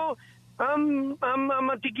I'm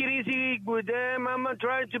a take it easy with them. I'm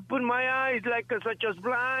trying to put my eyes like such as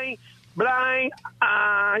blind, with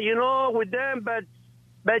them. But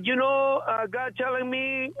God telling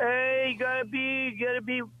me, hey, you gotta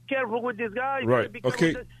be careful with this guy. Right.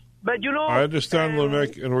 Okay. But I understand,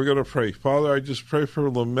 Lamech, and we're going to pray. Father, I just pray for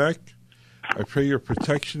Lamech. I pray your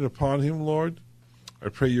protection upon him, Lord. I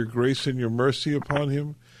pray your grace and your mercy upon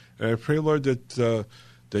him. And I pray, Lord, that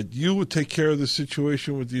you would take care of the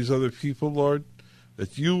situation with these other people, Lord,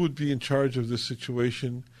 that you would be in charge of this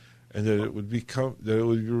situation, and that it would be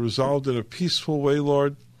resolved in a peaceful way,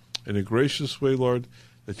 Lord, in a gracious way, Lord,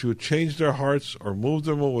 that you would change their hearts or move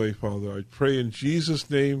them away, Father. I pray in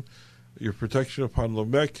Jesus' name your protection upon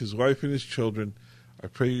Lamech, his wife, and his children. I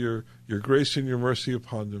pray your grace and your mercy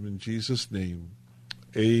upon them in Jesus' name.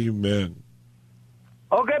 Amen.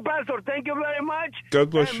 Okay, Pastor, thank you very much. God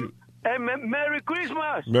bless you. And Merry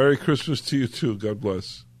Christmas. Merry Christmas to you, too. God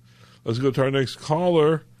bless. Let's go to our next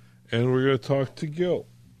caller, and we're going to talk to Gil.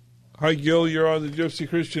 Hi, Gil. You're on the Gypsy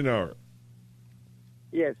Christian Hour.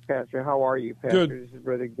 Yes, Pastor. How are you, Pastor? Good. This is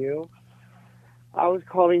Brother Gil. I was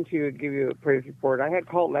calling to give you a praise report. I had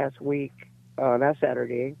called last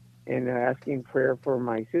Saturday, and asking prayer for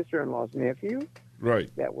my sister-in-law's nephew.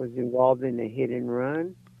 Right. That was involved in a hit and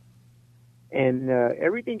run. And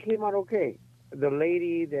everything came out okay. The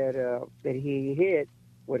lady that he hit,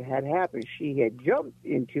 what had happened, she had jumped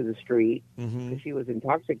into the street because she was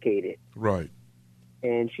intoxicated. Right.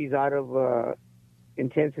 And she's out of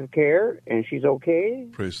intensive care, and she's okay.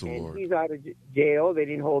 Praise the Lord. He's out of jail. They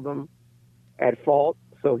didn't hold him at fault,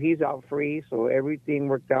 so he's out free. So everything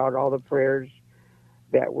worked out, all the prayers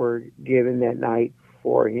that were given that night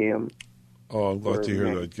for him. Oh, I'm glad to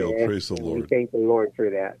hear that, Gil. Praise the Lord. We thank the Lord for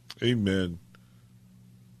that. Amen.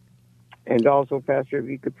 And also, Pastor, if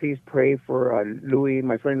you could please pray for Louis,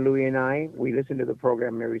 my friend Louis and I. We listen to the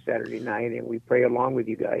program every Saturday night, and we pray along with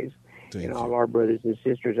you guys and all our brothers and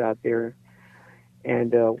sisters out there.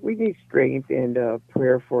 And we need strength and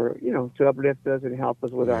prayer for, to uplift us and help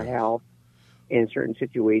us with our health in certain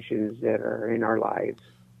situations that are in our lives.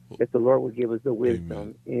 That the Lord would give us the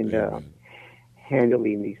wisdom in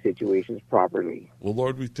handling these situations properly. Well,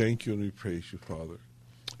 Lord, we thank you and we praise you, Father.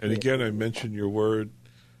 And again, I mention your word,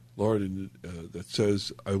 Lord, that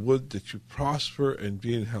says, I would that you prosper and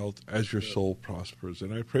be in health as your soul prospers.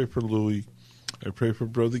 And I pray for Louis. I pray for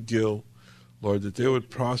Brother Gil, Lord, that they would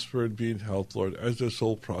prosper and be in health, Lord, as their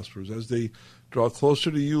soul prospers. As they draw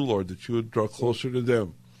closer to you, Lord, that you would draw closer to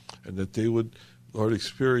them. And that they would, Lord,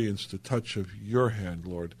 experience the touch of your hand,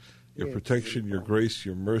 Lord, your protection, your grace,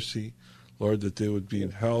 your mercy, Lord, that they would be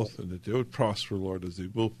in health and that they would prosper, Lord, as they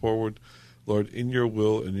move forward, Lord, in your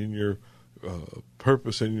will and in your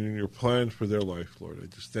purpose and in your plan for their life, Lord. I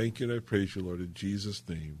just thank you and I praise you, Lord, in Jesus'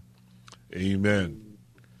 name. Amen.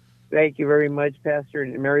 Thank you very much, Pastor,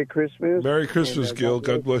 and Merry Christmas. Merry Christmas, Gil.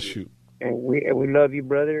 God bless you. And we love you,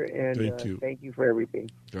 brother, and thank you for everything.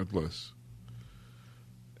 God bless.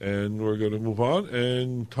 And we're going to move on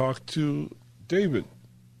and talk to David.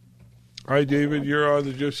 Hi, David. You're on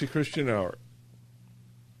the Gypsy Christian Hour.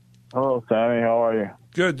 Hello, Sammy. How are you?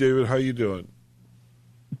 Good, David. How you doing?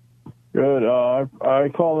 Good. I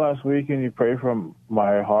called last week and you prayed for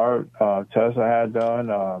my heart test I had done.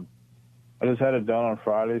 I just had it done on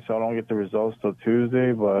Friday, so I don't get the results till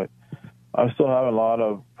Tuesday, but I'm still having a lot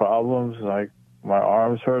of problems. Like my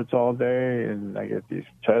arms hurts all day, and I get these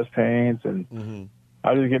chest pains, and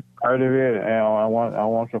I just get tired of it. And I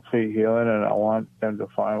want complete healing, and I want them to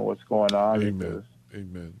find what's going on. Amen.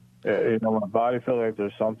 Amen. My body feels like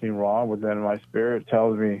there's something wrong, but then my spirit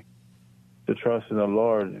tells me to trust in the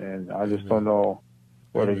Lord, and I just don't know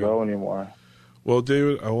where to go anymore. Well,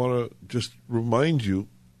 David, I want to just remind you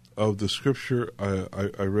of the scripture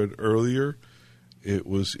I read earlier. It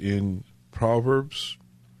was in Proverbs,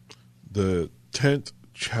 the 10th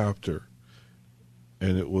chapter.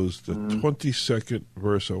 and it was the 22nd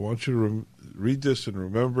verse. I want you to read this and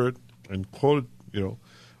remember it and quote it,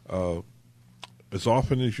 as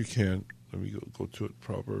often as you can. Let me go to it,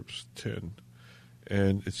 Proverbs 10.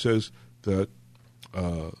 And it says that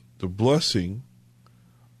the blessing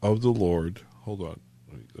of the Lord, hold on,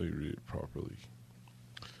 let me read it properly.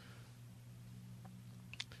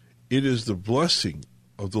 It is the blessing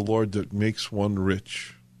of the Lord that makes one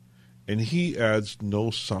rich, and he adds no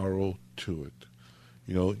sorrow to it.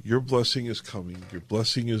 Your blessing is coming, your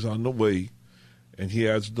blessing is on the way, and he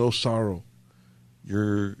adds no sorrow.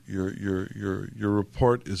 Your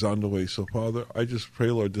report is on the way. So, Father, I just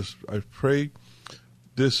pray, Lord, I pray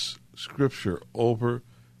this scripture over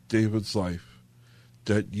David's life,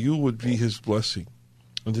 that you would be his blessing,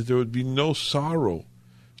 and that there would be no sorrow,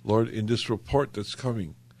 Lord, in this report that's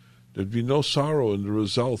coming. There'd be no sorrow in the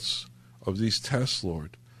results of these tests,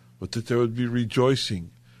 Lord, but that there would be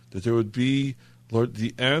rejoicing, that there would be, Lord,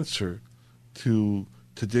 the answer to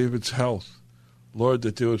David's health. Lord,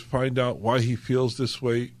 that they would find out why he feels this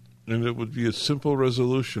way, and it would be a simple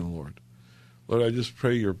resolution, Lord. Lord, I just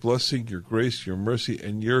pray your blessing, your grace, your mercy,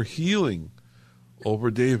 and your healing over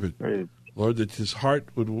David. Right. Lord, that his heart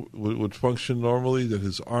would function normally, that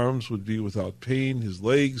his arms would be without pain, his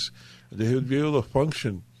legs, and that he would be able to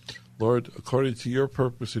function, Lord, according to your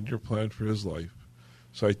purpose and your plan for his life.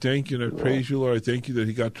 So I thank you and I praise you, Lord. I thank you that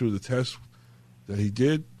he got through the test that he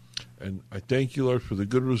did, and I thank you, Lord, for the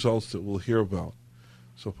good results that we'll hear about.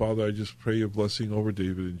 So, Father, I just pray your blessing over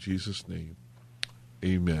David in Jesus' name.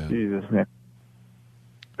 Amen. Jesus' name.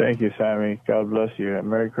 Thank you, Sammy. God bless you, and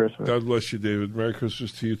Merry Christmas. God bless you, David. Merry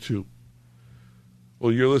Christmas to you, too.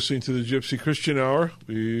 Well, you're listening to the Gypsy Christian Hour.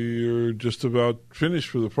 We're just about finished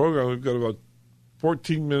for the program. We've got about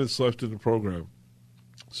 14 minutes left in the program.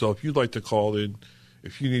 So if you'd like to call in,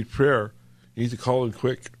 if you need prayer, you need to call in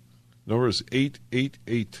quick. Number is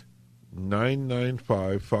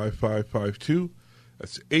 888-995-5552.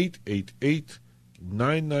 That's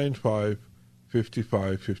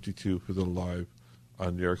 888-995-5552 for the live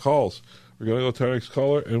on-air calls. We're going to go to our next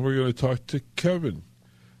caller, and we're going to talk to Kevin.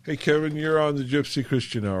 Hey, Kevin, you're on the Gypsy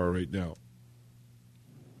Christian Hour right now.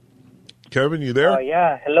 Kevin, you there?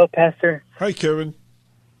 Yeah. Hello, Pastor. Hi, Kevin.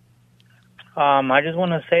 I just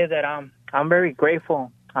want to say that I'm very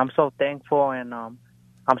grateful. I'm so thankful, and I'm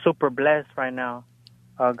super blessed right now.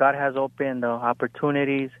 God has opened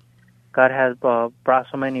opportunities. God has brought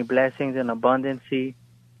so many blessings and abundance. And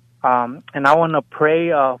I want to pray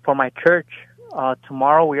for my church.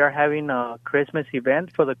 Tomorrow we are having a Christmas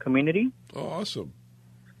event for the community. Oh, awesome.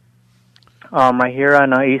 I'm here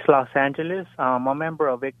in East Los Angeles. I'm a member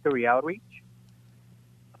of Victory Outreach.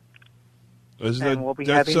 That's Jack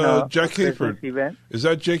Hayford. Event. Is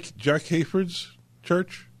that Jack Hayford's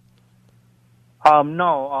church?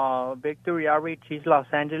 No, Victory Outreach East Los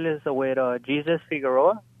Angeles with Jesus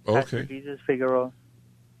Figueroa. Okay. Pastor Jesus Figueroa.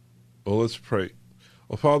 Well, let's pray.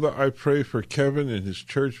 Well, Father, I pray for Kevin and his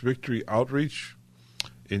church, Victory Outreach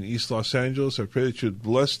in East Los Angeles. I pray that you'd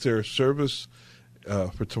bless their service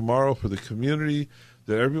for tomorrow, for the community,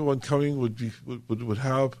 that everyone coming would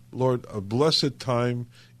have, Lord, a blessed time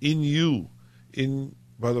in you,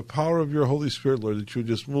 by the power of your Holy Spirit, Lord, that you would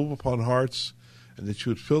just move upon hearts and that you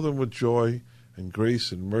would fill them with joy and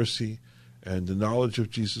grace and mercy and the knowledge of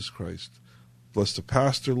Jesus Christ. Bless the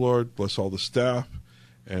pastor, Lord. Bless all the staff.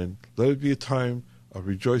 And let it be a time of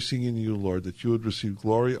rejoicing in you, Lord, that you would receive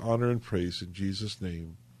glory, honor, and praise in Jesus'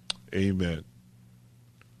 name. Amen.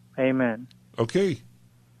 Amen. Okay.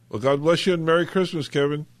 Well, God bless you and Merry Christmas,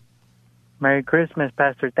 Kevin. Merry Christmas,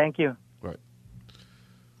 Pastor. Thank you. Right.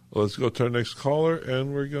 Well, let's go to our next caller,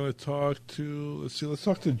 and we're going to talk to, let's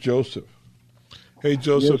talk to Joseph. Hey,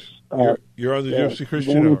 Joseph, yes, you're on the Gypsy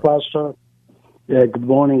Christian Hour. Good morning, Pastor. Yeah, good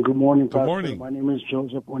morning, Pastor. Good morning. My name is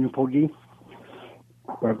Joseph Onipogi.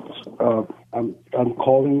 I'm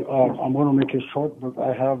calling. I'm going to make it short, but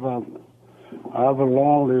I have a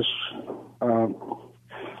long list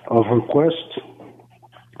of requests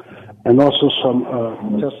and also some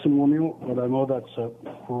testimonial. But I know that's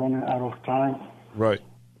we're running out of time. Right.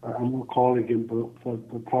 I'm going to call again, but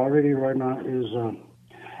the priority right now is.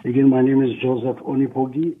 Again, my name is Joseph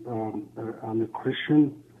Onipogi. I'm a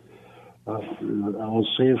Christian. I was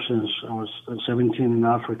saved since I was 17 in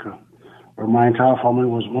Africa. My entire family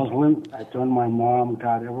was Muslim. I turned my mom,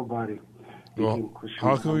 dad, everybody. Well,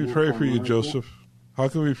 how can we pray for you, Joseph? How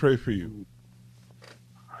can we pray for you?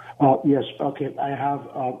 Yes, okay. I have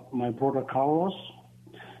my brother Carlos.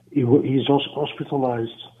 He's hospitalized.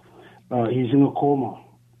 He's in a coma.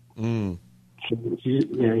 So he's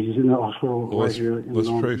in the hospital right here.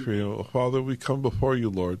 Let's pray for you. Father, we come before you,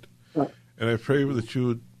 Lord. And I pray that you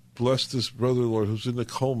would bless this brother, Lord, who's in a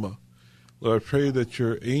coma. Lord, I pray that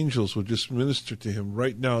your angels would just minister to him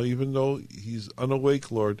right now, even though he's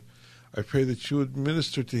unawake, Lord. I pray that you would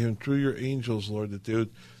minister to him through your angels, Lord, that they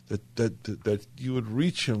would that you would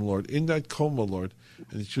reach him, Lord, in that coma, Lord,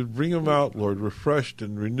 and that you would bring him out, Lord, refreshed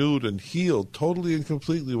and renewed and healed totally and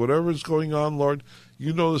completely. Whatever is going on, Lord,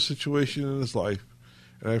 you know the situation in his life.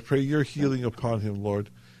 And I pray your healing upon him, Lord,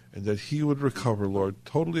 and that he would recover, Lord,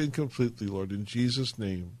 totally and completely, Lord, in Jesus'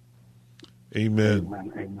 name. Amen.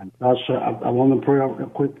 Amen. Amen. Pastor, I want to pray a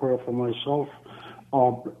quick prayer for myself.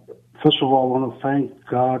 First of all, I want to thank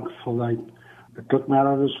God for it took me out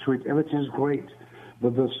of the street. Everything's great,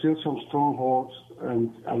 but there's still some strongholds,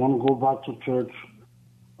 and I want to go back to church.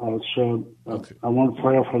 I want to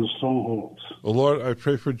pray for the strongholds. Well, Lord, I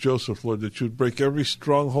pray for Joseph, Lord, that you would break every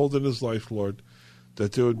stronghold in his life, Lord,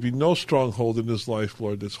 that there would be no stronghold in his life,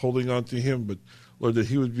 Lord, that's holding on to him, but, Lord, that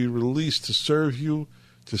he would be released to serve you,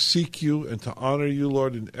 to seek you, and to honor you,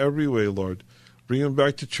 Lord, in every way, Lord. Bring him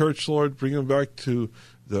back to church, Lord. Bring him back to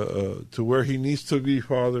where he needs to be,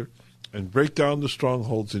 Father, and break down the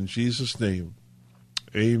strongholds in Jesus' name.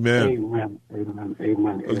 Amen. Amen. Amen.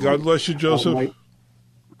 Amen. Well, God bless you, Joseph.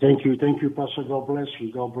 Thank you, Pastor. God bless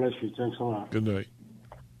you. God bless you. Thanks a lot. Good night.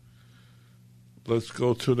 Let's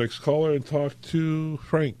go to the next caller and talk to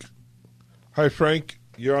Frank. Hi, Frank.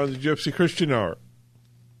 You're on the Gypsy Christian Hour.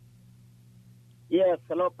 Yes.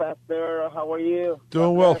 Hello, Pastor. How are you?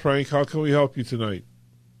 Doing well, Frank. How can we help you tonight?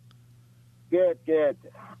 Good.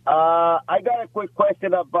 I got a quick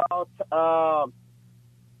question about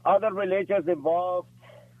other religions involved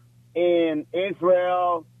in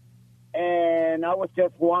Israel, and I was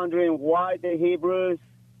just wondering why the Hebrews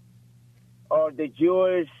or the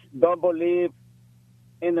Jewish don't believe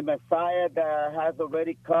in the Messiah that has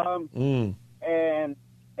already come and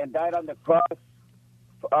died on the cross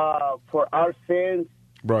for our sins.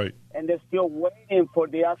 Right. And they're still waiting for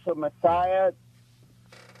the actual Messiah.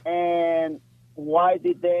 And why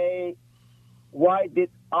did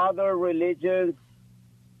other religions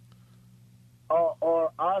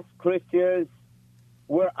or us Christians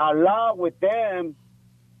were allowed with them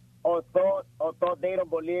or thought they don't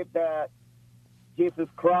believe that Jesus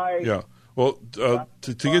Christ? Yeah. Well, to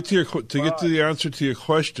get to the answer to your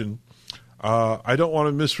question, I don't want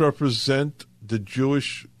to misrepresent the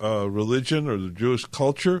Jewish religion or the Jewish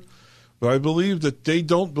culture, but I believe that they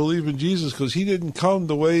don't believe in Jesus because he didn't come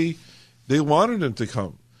the way they wanted him to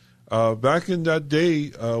come. Back in that day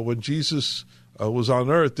when Jesus was on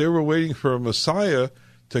earth, they were waiting for a Messiah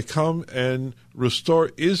to come and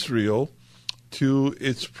restore Israel to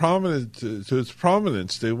its prominence.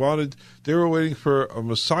 They were waiting for a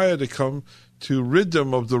Messiah to come to rid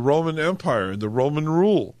them of the Roman Empire and the Roman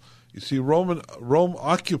rule. You see, Rome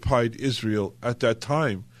occupied Israel at that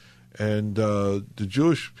time, and the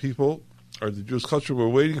Jewish people or the Jewish culture were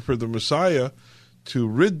waiting for the Messiah to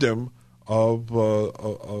rid them of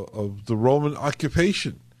the Roman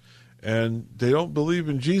occupation. And they don't believe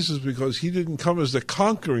in Jesus because he didn't come as the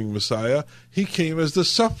conquering Messiah. He came as the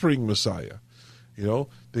suffering Messiah. You know,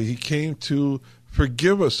 that he came to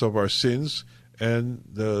forgive us of our sins, and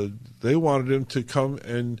they wanted him to come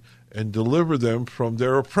and deliver them from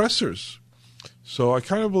their oppressors. So I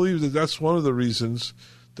kind of believe that that's one of the reasons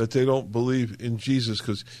that they don't believe in Jesus,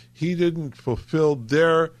 because he didn't fulfill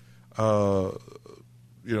their, what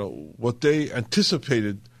they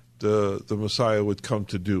anticipated the Messiah would come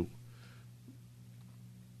to do.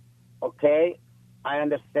 Okay, I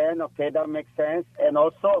understand. Okay, that makes sense. And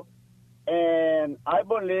also, I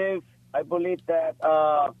believe that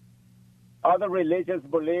other religions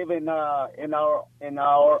believe in our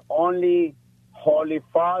only Holy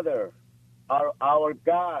Father, our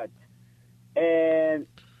God, and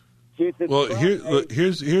Jesus. Well,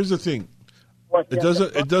 here's the thing.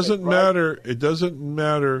 It doesn't matter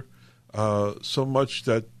so much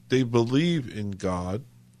that they believe in God.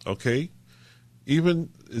 Okay, even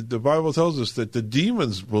the Bible tells us that the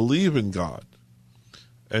demons believe in God,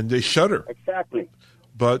 and they shudder. Exactly.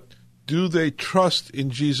 But do they trust in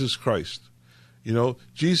Jesus Christ? You know,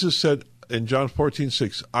 Jesus said in John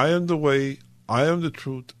 14:6, I am the way, I am the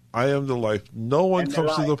truth, I am the life. No one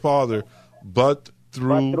comes to the Father but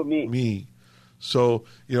through me. So,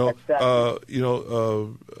 it's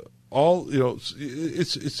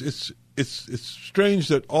strange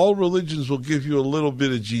that all religions will give you a little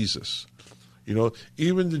bit of Jesus. You know,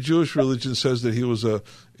 even the Jewish religion says that he was a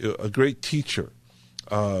great teacher.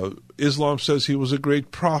 Islam says he was a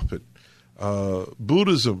great prophet.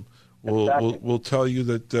 Buddhism will tell you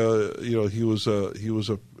that he was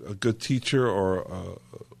a good teacher or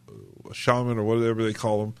a shaman or whatever they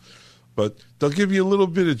call him, but they'll give you a little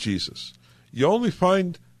bit of Jesus. You only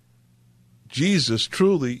find Jesus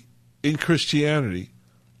truly in Christianity,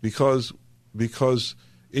 because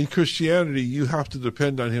in Christianity you have to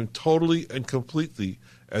depend on him totally and completely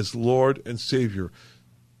as Lord and Savior.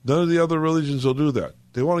 None of the other religions will do that.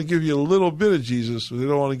 They want to give you a little bit of Jesus, but they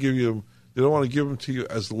don't want to give him to you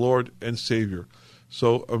as Lord and Savior.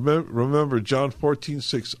 So remember John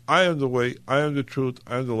 14:6. I am the way, I am the truth,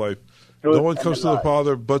 I am the life. No one comes to the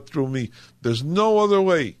Father but through me. There's no other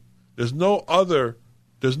way. There's no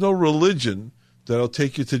religion that'll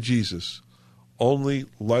take you to Jesus. Only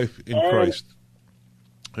life in Christ.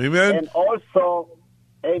 Amen. And also,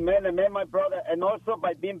 amen, my brother. And also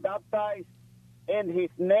by being baptized in his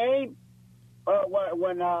name,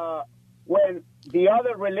 when the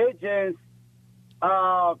other religions,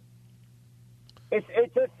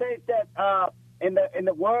 it just says that in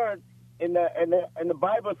the word in the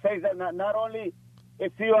Bible says that not only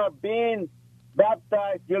if you are being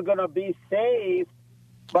baptized you're going to be saved,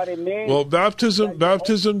 but it means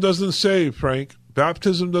baptism doesn't save, Frank.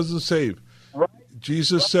 Baptism doesn't save. Right.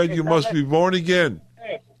 Jesus said you must be born again.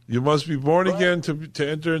 You must be born again to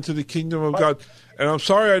enter into the kingdom of God. And I'm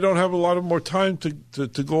sorry I don't have a lot of more time to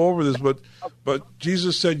go over this, but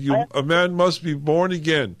Jesus said a man must be born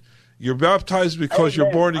again. You're baptized because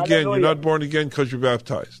you're born again. Hallelujah. You're not born again because you're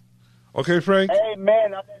baptized. Okay, Frank?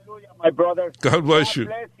 Amen. Hallelujah, my brother. God bless you.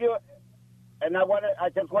 God bless you. And I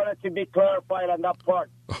just wanted to be clarified on that part.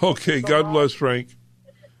 Okay, God bless, Frank.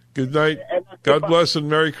 Good night. God bless and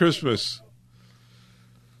Merry Christmas.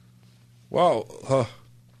 Wow.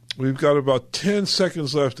 We've got about 10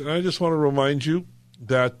 seconds left, and I just want to remind you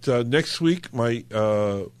that next week my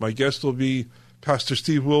guest will be Pastor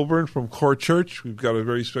Steve Wilburn from Core Church. We've got a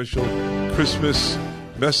very special Christmas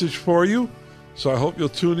message for you, so I hope you'll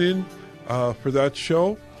tune in for that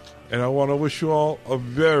show. And I want to wish you all a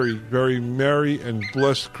very, very merry and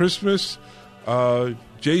blessed Christmas.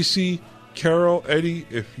 JC, Carol, Eddie,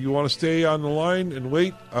 if you want to stay on the line and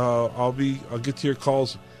wait, I'll get to your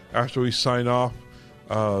calls after we sign off.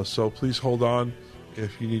 So please hold on.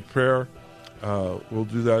 If you need prayer, we'll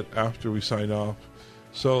do that after we sign off.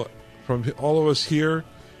 So from all of us here,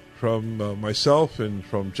 from myself and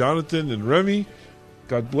from Jonathan and Remy,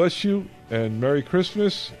 God bless you and Merry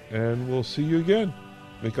Christmas, and we'll see you again.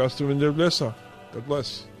 Make us to der blessa. God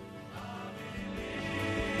bless.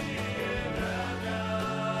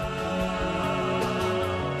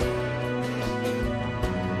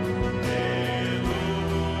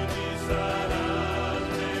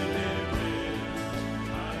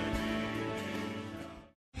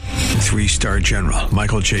 Three-star General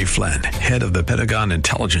Michael J. Flynn, head of the Pentagon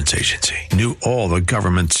Intelligence Agency, knew all the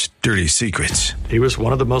government's dirty secrets. He was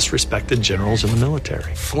one of the most respected generals in the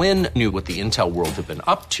military. Flynn knew what the intel world had been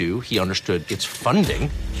up to. He understood its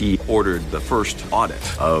funding. He ordered the first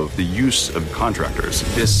audit of the use of contractors.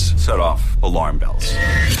 This set off alarm bells.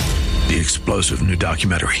 The explosive new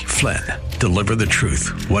documentary, Flynn, Deliver the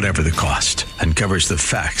Truth, Whatever the Cost, uncovers the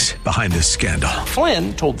facts behind this scandal.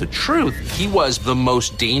 Flynn told the truth. He was the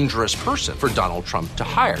most dangerous person for Donald Trump to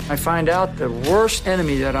hire. I find out the worst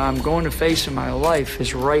enemy that I'm going to face in my life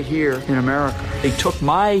is right here in America. They took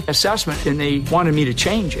my assessment and they wanted me to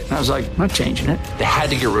change it. And I was like, I'm not changing it. They had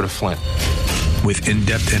to get rid of Flynn. With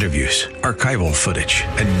in-depth interviews, archival footage,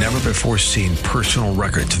 and never-before-seen personal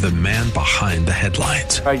records of the man behind the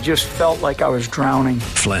headlines. I just felt like I was drowning.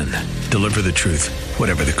 Flynn, Deliver the Truth,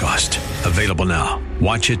 Whatever the Cost. Available now.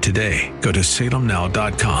 Watch it today. Go to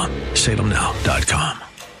salemnow.com. salemnow.com.